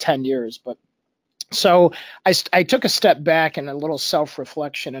took like 10 years, but so I took a step back and a little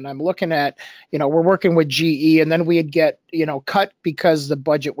self-reflection, and I'm looking at, we're working with GE, and then we'd get, cut because the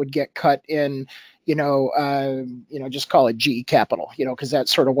budget would get cut in, just call it GE Capital, because that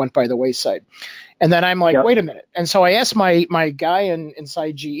sort of went by the wayside. And then I'm like, wait a minute. And so I asked my guy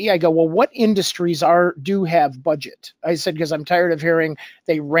inside GE, I go, well, what industries do have budget? I said, because I'm tired of hearing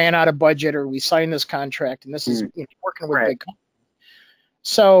they ran out of budget or we signed this contract, and this is working with big companies.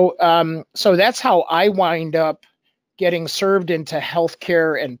 So that's how I wind up getting served into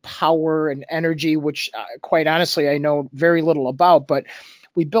healthcare and power and energy, which quite honestly, I know very little about, but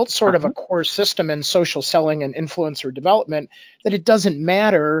we built sort of a core system in social selling and influencer development that it doesn't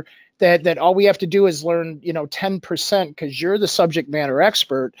matter that all we have to do is learn, 10% because you're the subject matter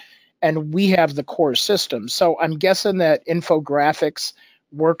expert and we have the core system. So I'm guessing that infographics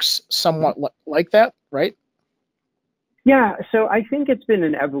works somewhat like that, right? Yeah, so I think it's been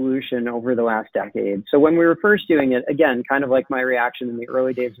an evolution over the last decade. So when we were first doing it, again, kind of like my reaction in the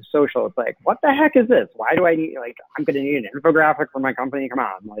early days of social, it's like, what the heck is this? Why do I need, I'm going to need an infographic for my company? Come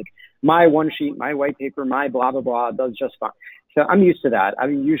on, my one sheet, my white paper, my blah, blah, blah does just fine. So I'm used to that.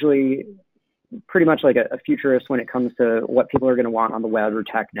 I'm usually pretty much like a futurist when it comes to what people are going to want on the web or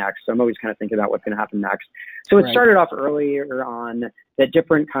tech next. So I'm always kind of thinking about what's going to happen next. So it started off earlier on that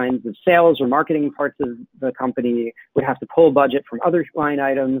different kinds of sales or marketing parts of the company would have to pull budget from other line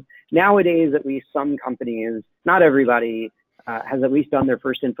items. Nowadays, at least some companies, not everybody, has at least done their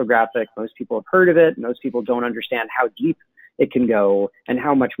first infographic. Most people have heard of it. Most people don't understand how deep it can go and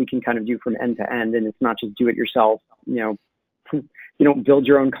how much we can kind of do from end to end. And it's not just do it yourself, You don't build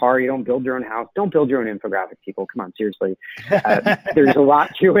your own car. You don't build your own house. Don't build your own infographic, people. Come on, seriously. There's a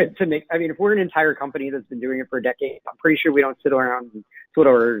lot to it to make. I mean, if we're an entire company that's been doing it for a decade, I'm pretty sure we don't sit around and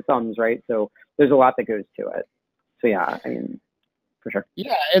twiddle our thumbs, right? So there's a lot that goes to it. So yeah, I mean, for sure.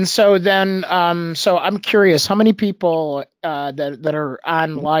 Yeah, and so then, so I'm curious, how many people that are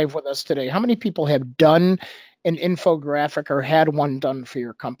on live with us today, how many people have done an infographic or had one done for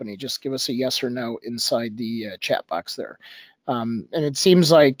your company? Just give us a yes or no inside the chat box there. And it seems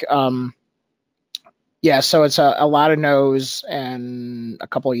like, so it's a lot of no's and a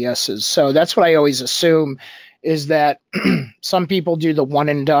couple of yeses. So that's what I always assume is that some people do the one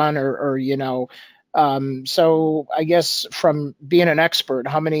and done or so I guess from being an expert,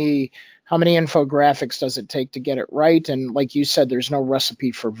 how many infographics does it take to get it right? And like you said, there's no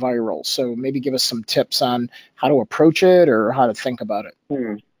recipe for viral. So maybe give us some tips on how to approach it or how to think about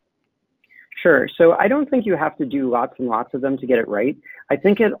it. Sure. So I don't think you have to do lots and lots of them to get it right. I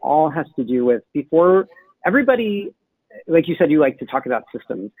think it all has to do with before everybody, like you said, you like to talk about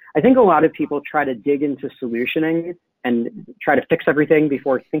systems. I think a lot of people try to dig into solutioning and try to fix everything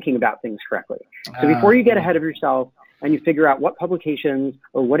before thinking about things correctly. So before you get ahead of yourself and you figure out what publications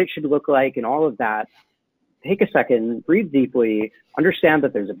or what it should look like and all of that, take a second, breathe deeply, understand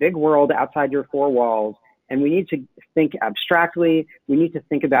that there's a big world outside your four walls. And we need to think abstractly. We need to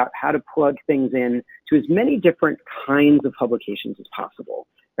think about how to plug things in to as many different kinds of publications as possible,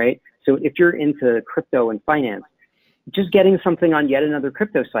 right? So if you're into crypto and finance, just getting something on yet another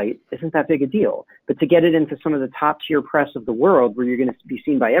crypto site isn't that big a deal. But to get it into some of the top tier press of the world where you're going to be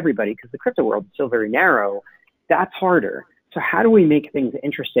seen by everybody, because the crypto world is still very narrow, that's harder. So how do we make things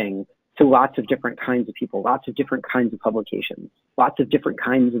interesting to lots of different kinds of people, lots of different kinds of publications, lots of different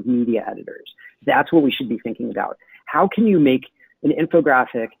kinds of media editors? That's what we should be thinking about. How can you make an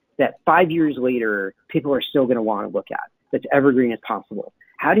infographic that 5 years later, people are still going to want to look at, that's evergreen as possible?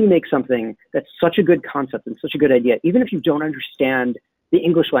 How do you make something that's such a good concept and such a good idea, even if you don't understand the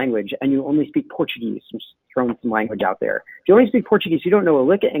English language and you only speak Portuguese, I'm just throwing some language out there. If you only speak Portuguese, you don't know a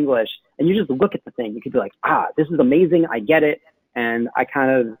lick of English, and you just look at the thing, you could be like, this is amazing, I get it, and I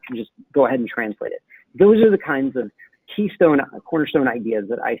kind of can just go ahead and translate it. Those are the kinds of cornerstone ideas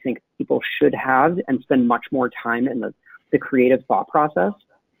that I think people should have and spend much more time in the creative thought process.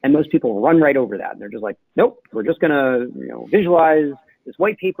 And most people run right over that. And they're just like, nope, we're just going to visualize this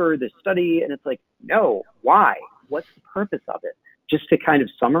white paper, this study. And it's like, no, why? What's the purpose of it? Just to kind of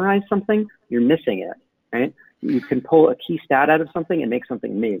summarize something, you're missing it, right? You can pull a key stat out of something and make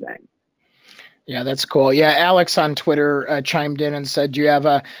something amazing. Yeah, that's cool. Yeah, Alex on Twitter chimed in and said, do you have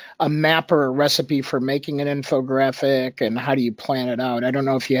a map or a recipe for making an infographic, and how do you plan it out? I don't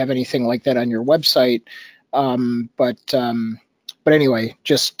know if you have anything like that on your website, but anyway,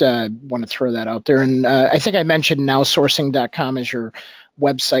 just want to throw that out there. And I think I mentioned nowsourcing.com as your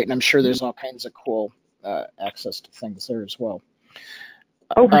website, and I'm sure there's all kinds of cool access to things there as well.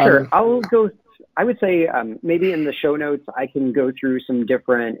 Oh, for sure. I would say maybe in the show notes, I can go through some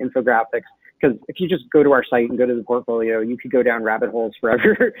different infographics, because if you just go to our site and go to the portfolio, you could go down rabbit holes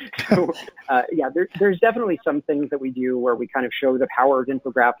forever. So yeah, there's definitely some things that we do where we kind of show the power of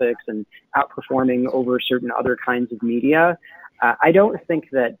infographics and outperforming over certain other kinds of media. I don't think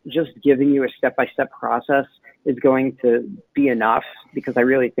that just giving you a step-by-step process is going to be enough, because I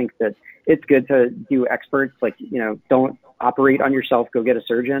really think that it's good to do experts, like, don't operate on yourself, go get a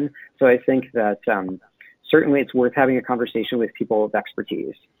surgeon. So I think that certainly it's worth having a conversation with people with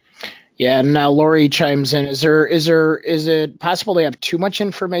expertise. Yeah, and now Lori chimes in. Is it possible to have too much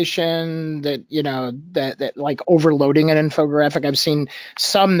information that, that like overloading an infographic? I've seen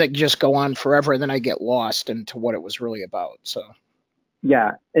some that just go on forever, and then I get lost into what it was really about. So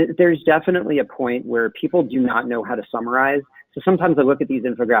yeah, there's definitely a point where people do not know how to summarize. So sometimes I look at these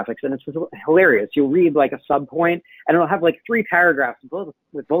infographics and it's hilarious. You'll read like a sub point and it'll have like 3 paragraphs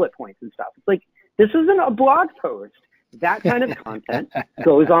with bullet points and stuff. It's like, this isn't a blog post. That kind of content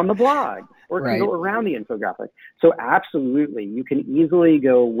goes on the blog, or it can go around the infographic. So absolutely, you can easily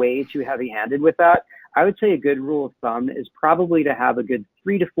go way too heavy-handed with that. I would say a good rule of thumb is probably to have a good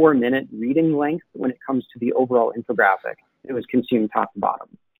 3 to 4 minute reading length when it comes to the overall infographic. It was consumed top to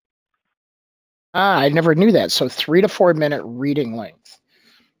bottom. I never knew that. So 3 to 4 minute reading length.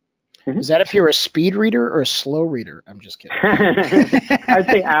 Mm-hmm. Is that if you're a speed reader or a slow reader? I'm just kidding. I'd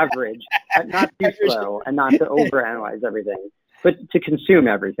say average, not too slow, and not to overanalyze everything, but to consume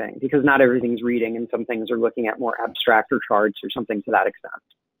everything, because not everything's reading, and some things are looking at more abstract or charts or something to that extent.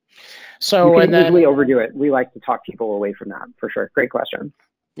 So you can easily overdo it. We like to talk people away from that, for sure. Great question.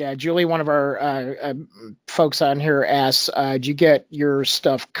 Yeah, Julie, one of our folks on here asks, do you get your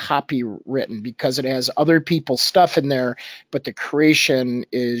stuff copywritten because it has other people's stuff in there, but the creation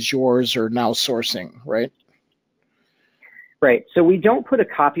is yours or now sourcing, right? Right. So we don't put a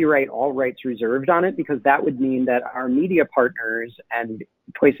copyright, all rights reserved on it, because that would mean that our media partners and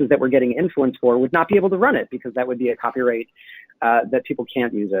places that we're getting influence for would not be able to run it, because that would be a copyright that people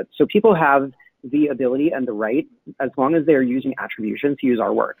can't use it. So people have the ability and the right, as long as they're using attribution, to use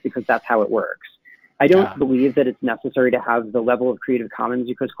our work, because that's how it works. I don't believe that it's necessary to have the level of Creative Commons,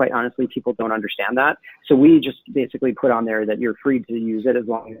 because quite honestly, people don't understand that. So we just basically put on there that you're free to use it as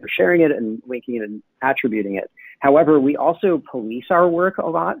long as you're sharing it and linking it and attributing it. However, we also police our work a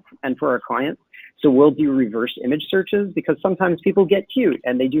lot, and for our clients. So we'll do reverse image searches, because sometimes people get cute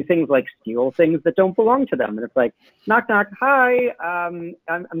and they do things like steal things that don't belong to them. And it's like, knock, knock, hi, I'm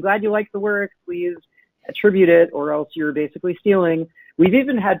glad you like the work, please attribute it, or else you're basically stealing. We've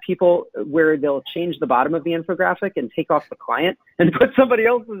even had people where they'll change the bottom of the infographic and take off the client and put somebody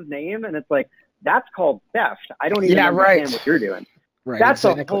else's name. And it's like, that's called theft. I don't even understand what you're doing. Right, that's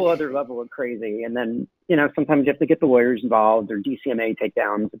a whole other level of crazy. And then, sometimes you have to get the lawyers involved, or DCMA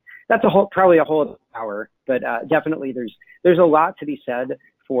takedowns. That's probably a whole other hour, but definitely there's a lot to be said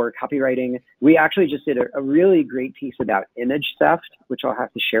for copywriting. We actually just did a really great piece about image theft, which I'll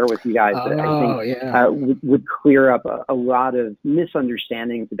have to share with you guys, that I think would clear up a lot of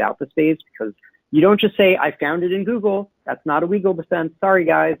misunderstandings about the space, because you don't just say, I found it in Google. That's not a legal defense. Sorry,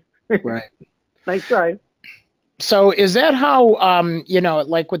 guys. Right. Nice try. So is that how,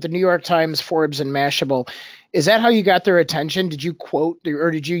 like with the New York Times, Forbes, and Mashable, is that how you got their attention? Did you quote,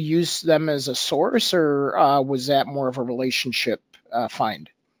 or did you use them as a source, or was that more of a relationship find,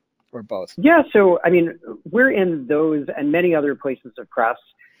 or both? Yeah, so, I mean, we're in those and many other places of press.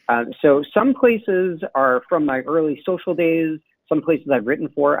 So some places are from my early social days, some places I've written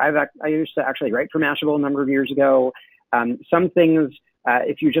for. I used to actually write for Mashable a number of years ago. Some things,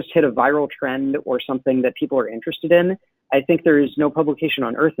 if you just hit a viral trend or something that people are interested in, I think there is no publication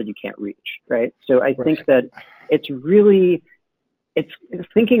on earth that you can't reach, right? So I think that it's really it's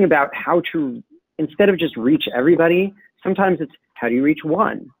thinking about how to, instead of just reach everybody, sometimes it's how do you reach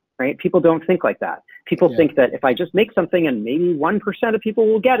one, right? People don't think like that. People think that if I just make something and maybe 1% of people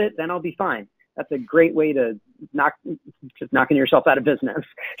will get it, then I'll be fine. That's a great way to knocking yourself out of business.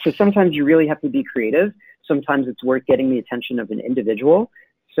 So sometimes you really have to be creative. Sometimes it's worth getting the attention of an individual.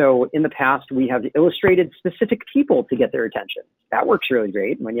 So in the past, we have illustrated specific people to get their attention. That works really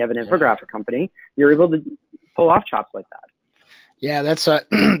great. When you have an infographic company, you're able to pull off chops like that. Yeah, that's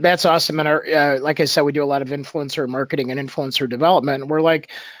that's awesome. And our, like I said, we do a lot of influencer marketing and influencer development. And we're like,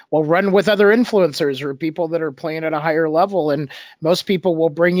 well, run with other influencers or people that are playing at a higher level, and most people will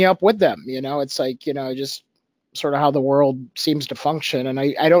bring you up with them. You know, it's like, you know, just sort of how the world seems to function. And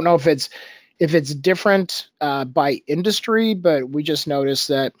I don't know if it's different by industry, but we just noticed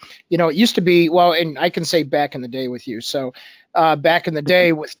that, you know, it used to be, well, and I can say back in the day with you. So back in the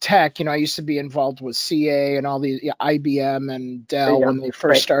day with tech, you know, I used to be involved with CA and all the IBM and Dell when they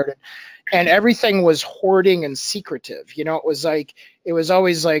first started. And everything was hoarding and secretive. You know, it was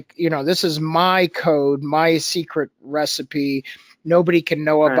always like, you know, this is my code, my secret recipe. Nobody can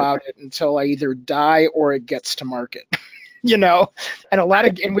know about it until I either die or it gets to market. You know,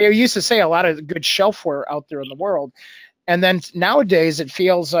 and we used to say a lot of good shelfware out there in the world. And then nowadays it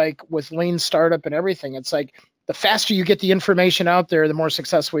feels like with lean startup and everything, it's like the faster you get the information out there, the more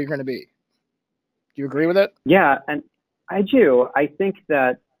successful you're going to be. Do you agree with it? Yeah, and I do. I think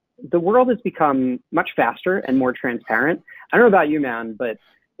that the world has become much faster and more transparent. I don't know about you, man, but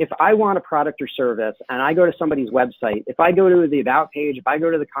if I want a product or service and I go to somebody's website, if I go to the about page, if I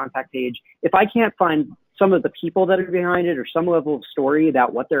go to the contact page, if I can't find some of the people that are behind it or some level of story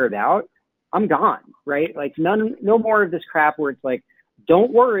about what they're about, I'm gone, right? Like no more of this crap where it's like,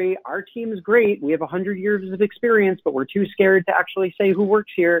 don't worry, our team is great. We have 100 years of experience, but we're too scared to actually say who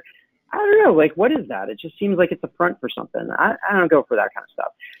works here. I don't know, like, what is that? It just seems like it's a front for something. I don't go for that kind of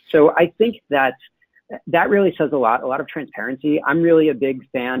stuff. So I think that really says a lot of transparency. I'm really a big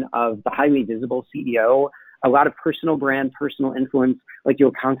fan of the highly visible CEO, a lot of personal brand, personal influence. Like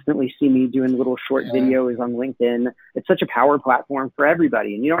you'll constantly see me doing little short videos on LinkedIn. It's such a power platform for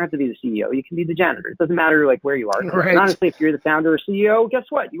everybody. And you don't have to be the CEO. You can be the janitor. It doesn't matter like where you are. Right. And honestly, if you're the founder or CEO, guess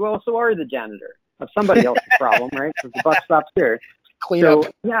what? You also are the janitor of somebody else's problem, right? Because the buck stops there. Clean up.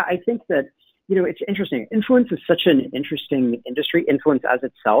 Yeah, I think that, you know, it's interesting. Influence is such an interesting industry, influence as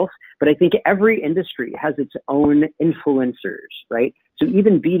itself, but I think every industry has its own influencers, right? So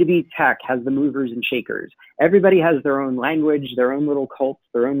even B2B tech has the movers and shakers. Everybody has their own language, their own little cults,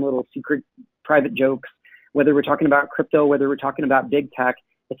 their own little secret private jokes, whether we're talking about crypto, whether we're talking about big tech,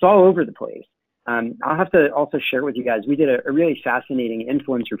 it's all over the place. I'll have to also share with you guys, we did a really fascinating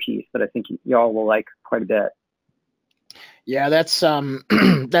influencer piece that I think y'all will like quite a bit. Yeah, that's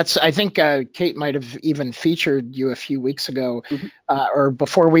I think Kate might have even featured you a few weeks ago, or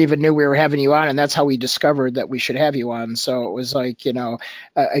before we even knew we were having you on, and that's how we discovered that we should have you on. So it was like, you know,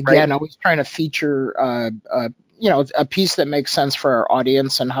 again, always trying to feature, you know, a piece that makes sense for our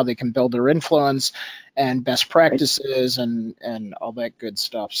audience and how they can build their influence and best practices and all that good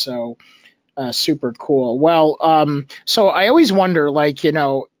stuff. So super cool. Well, so I always wonder, like, you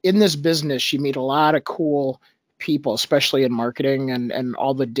know, in this business, you meet a lot of cool people, especially in marketing and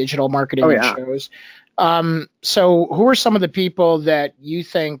all the digital marketing shows. So who are some of the people that you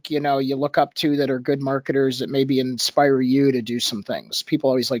think, you know, you look up to that are good marketers that maybe inspire you to do some things? People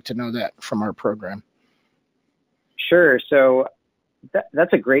always like to know that from our program. Sure. So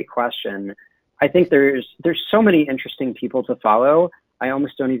that's a great question. I think there's so many interesting people to follow. I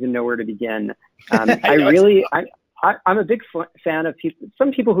almost don't even know where to begin. I'm a big fan of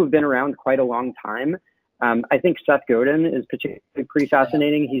some people who've been around quite a long time. I think Seth Godin is particularly pretty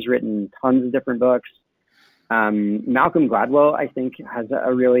fascinating. He's written tons of different books. Malcolm Gladwell, I think, has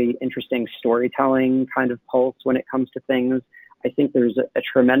a really interesting storytelling kind of pulse when it comes to things. I think there's a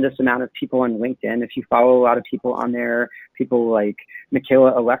tremendous amount of people on LinkedIn. If you follow a lot of people on there, people like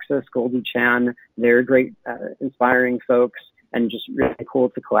Michaela Alexis, Goldie Chan, they're great, inspiring folks and just really cool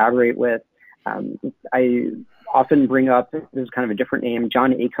to collaborate with. I often bring up, this is kind of a different name,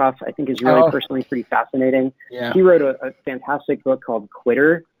 John Acuff, I think is really personally pretty fascinating. Yeah. He wrote a fantastic book called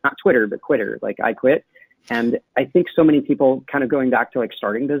Quitter, not Twitter, but Quitter, like I quit. And I think so many people kind of going back to like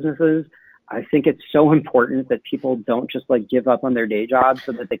starting businesses, I think it's so important that people don't just like give up on their day job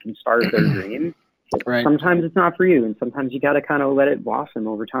so that they can start their dream. Right. Sometimes it's not for you, and sometimes you got to kind of let it blossom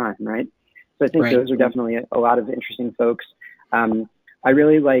over time, right? So I think those are definitely a lot of interesting folks. I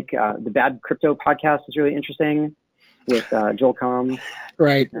really like the Bad Crypto podcast is really interesting with Joel Comm.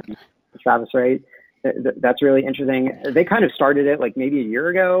 Right. And Travis Wright. That's really interesting. They kind of started it like maybe a year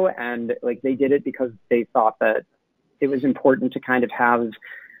ago, and like they did it because they thought that it was important to kind of have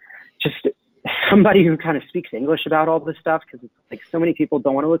just somebody who kind of speaks English about all this stuff, because it's like so many people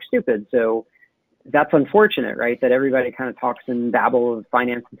don't want to look stupid. So that's unfortunate, right? That everybody kind of talks and babble of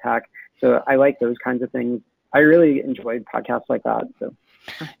finance and tech. So I like those kinds of things. I really enjoyed podcasts like that. So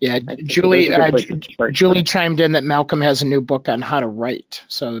yeah, Julie chimed in that Malcolm has a new book on how to write.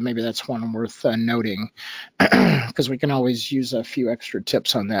 So maybe that's one worth noting, because we can always use a few extra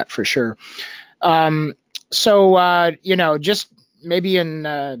tips on that for sure. Just maybe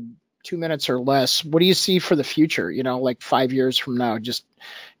in 2 minutes or less, what do you see for the future? Like 5 years from now, just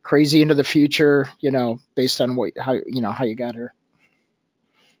crazy into the future, based on how you got here.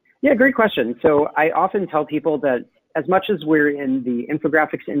 Yeah, great question. So I often tell people that as much as we're in the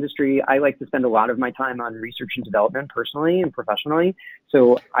infographics industry, I like to spend a lot of my time on research and development personally and professionally.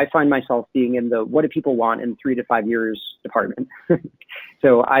 So I find myself being in the what do people want in 3 to 5 years department.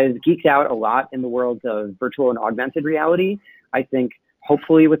 So I've geeked out a lot in the world of virtual and augmented reality. I think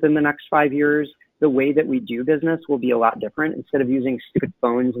hopefully within the next 5 years, the way that we do business will be a lot different. Instead of using stupid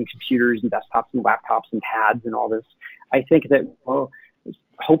phones and computers and desktops and laptops and pads and all this, I think that we'll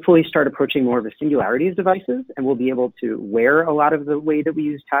hopefully start approaching more of a singularity of devices, and we'll be able to wear a lot of the way that we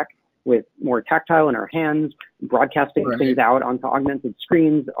use tech with more tactile in our hands, broadcasting things out onto augmented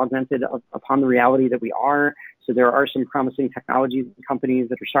screens, augmented upon the reality that we are. So there are some promising technologies and companies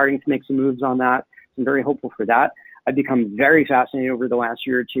that are starting to make some moves on that. I'm very hopeful for that. I've become very fascinated over the last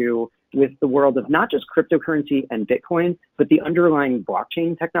year or two with the world of not just cryptocurrency and Bitcoin, but the underlying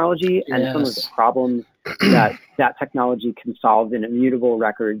blockchain technology and some of the problems that that technology can solve in immutable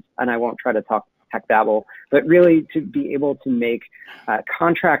records. And I won't try to talk tech babble, but really to be able to make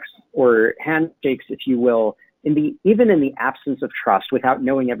contracts or handshakes, if you will, even in the absence of trust, without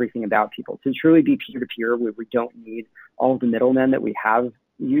knowing everything about people, to truly be peer-to-peer, where we don't need all of the middlemen that we have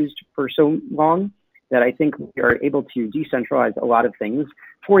used for so long, that I think we are able to decentralize a lot of things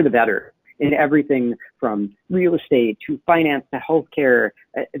for the better in everything from real estate to finance to healthcare.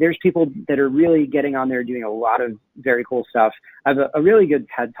 There's people that are really getting on there doing a lot of very cool stuff. I have a really good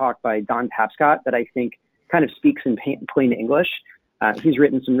TED talk by Don Tapscott that I think kind of speaks in plain English. He's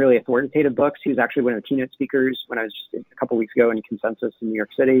written some really authoritative books. He was actually one of the keynote speakers when I was just a couple weeks ago in Consensus in New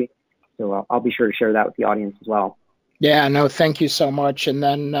York City. So I'll be sure to share that with the audience as well. Yeah, no, thank you so much. And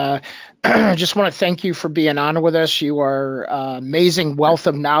then just want to thank you for being on with us. You are amazing wealth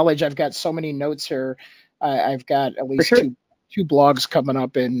of knowledge. I've got so many notes here. I've got at least two blogs coming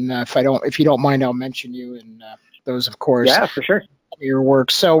up, and if you don't mind, I'll mention you and those, of course. Yeah, for sure. Your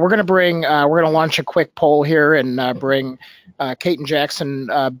work. So we're gonna launch a quick poll here and bring Kate and Jackson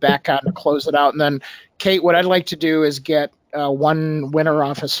back on to close it out. And then Kate, what I'd like to do is get one winner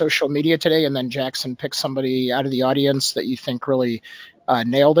off of social media today, and then Jackson pick somebody out of the audience that you think really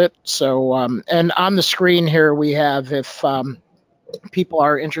nailed it. So and on the screen here we have, if people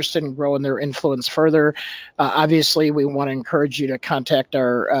are interested in growing their influence further, obviously we want to encourage you to contact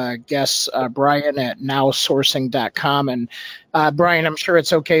our guest Brian at nowsourcing.com. And Brian, I'm sure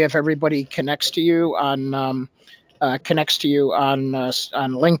it's okay if everybody connects to you on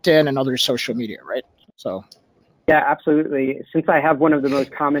LinkedIn and other social media, right? So yeah, absolutely. Since I have one of the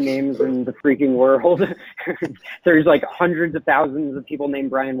most common names in the freaking world, there's like hundreds of thousands of people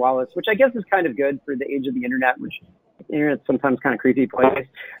named Brian Wallace, which I guess is kind of good for the age of the internet, which the internet's sometimes kind of creepy place.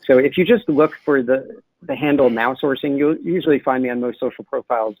 So if you just look for the handle Now Sourcing, you'll usually find me on most social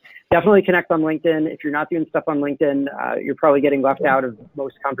profiles. Definitely connect on LinkedIn. If you're not doing stuff on LinkedIn, you're probably getting left out of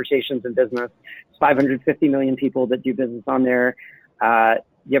most conversations in business. It's 550 million people that do business on there.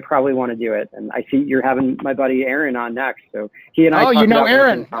 You probably want to do it. And I see you're having my buddy Aaron on next. So he and I talk about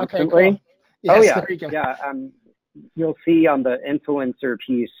Aaron constantly. Okay, cool. Yes, oh yeah, there you go. yeah. You'll see on the influencer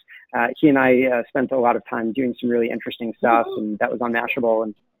piece, he and I spent a lot of time doing some really interesting stuff, and that was on Mashable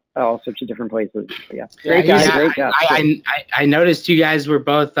and all sorts of different places. So, yeah, great guy, great guy. I noticed you guys were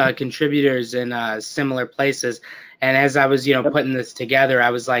both contributors in similar places, and as I was putting this together, I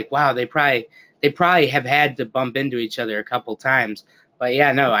was like, wow, they probably have had to bump into each other a couple times. But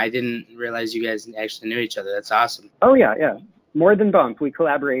yeah, no, I didn't realize you guys actually knew each other. That's awesome. Oh yeah. More than bump. We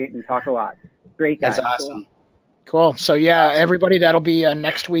collaborate and talk a lot. Great guy. That's awesome. Cool. So yeah, everybody, that'll be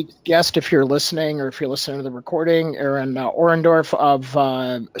next week's guest if you're listening, or if you're listening to the recording. Aaron Orendorf of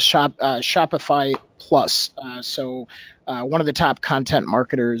Shopify Plus. So one of the top content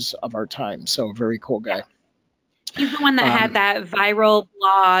marketers of our time. So very cool guy. He's the one that had that viral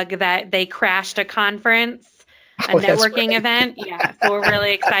blog that they crashed a conference. A networking event. Yeah. So we're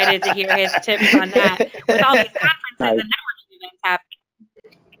really excited to hear his tips on that with all these conferences and networking events happening.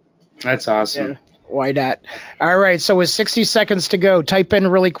 That's awesome. Yeah. Why not? All right. So with 60 seconds to go, type in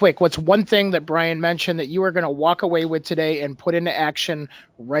really quick. What's one thing that Brian mentioned that you are going to walk away with today and put into action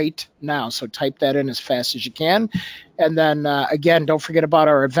right now? So type that in as fast as you can. And then again, don't forget about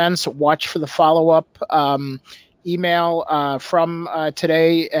our events. Watch for the follow-up email from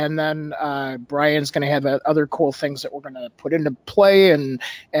today. And then Brian's going to have other cool things that we're going to put into play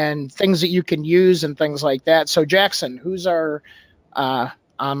and things that you can use and things like that. So Jackson, who's our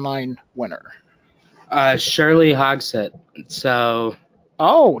online winner? Shirley Hogsett. So.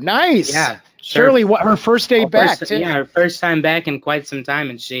 Oh, nice. Yeah. Shirley, what her first day back? Yeah, her first time back in quite some time,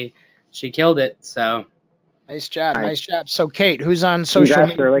 and she killed it. So. Nice job. Nice. Nice job. So Kate, who's on social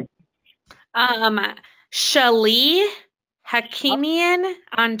media? Shirley. Shali Hakimian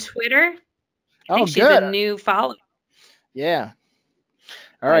on Twitter. I think she's good. a new follower. Yeah.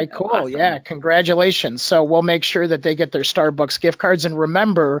 All right, cool. Awesome. Yeah, congratulations. So we'll make sure that they get their Starbucks gift cards. And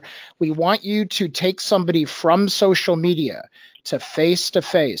remember, we want you to take somebody from social media to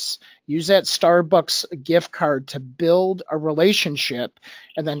face. Use that Starbucks gift card to build a relationship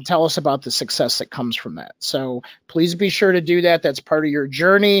and then tell us about the success that comes from that. So please be sure to do that. That's part of your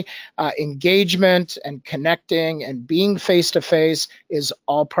journey. Engagement and connecting and being face-to-face is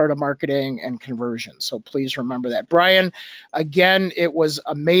all part of marketing and conversion. So please remember that. Brian, again, it was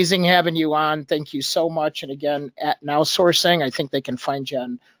amazing having you on. Thank you so much. And again, at Now Sourcing, I think they can find you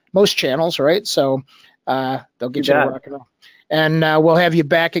on most channels, right? So they'll get you to rock and roll. And we'll have you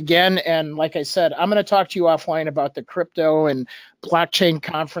back again. And like I said, I'm going to talk to you offline about the crypto and blockchain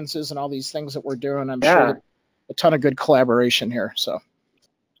conferences and all these things that we're doing. I'm sure a ton of good collaboration here. So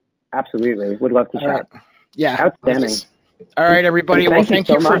absolutely. Would love to chat. Yeah. Outstanding. All right, everybody. Well, thank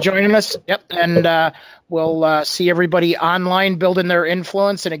you for much. joining us. Yep. And we'll see everybody online building their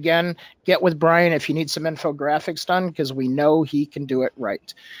influence. And again, get with Brian if you need some infographics done, because we know he can do it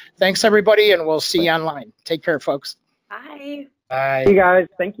right. Thanks, everybody. And we'll see you online. Take care, folks. Bye. Bye. Hey, guys.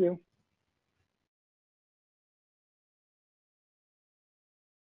 Thank you.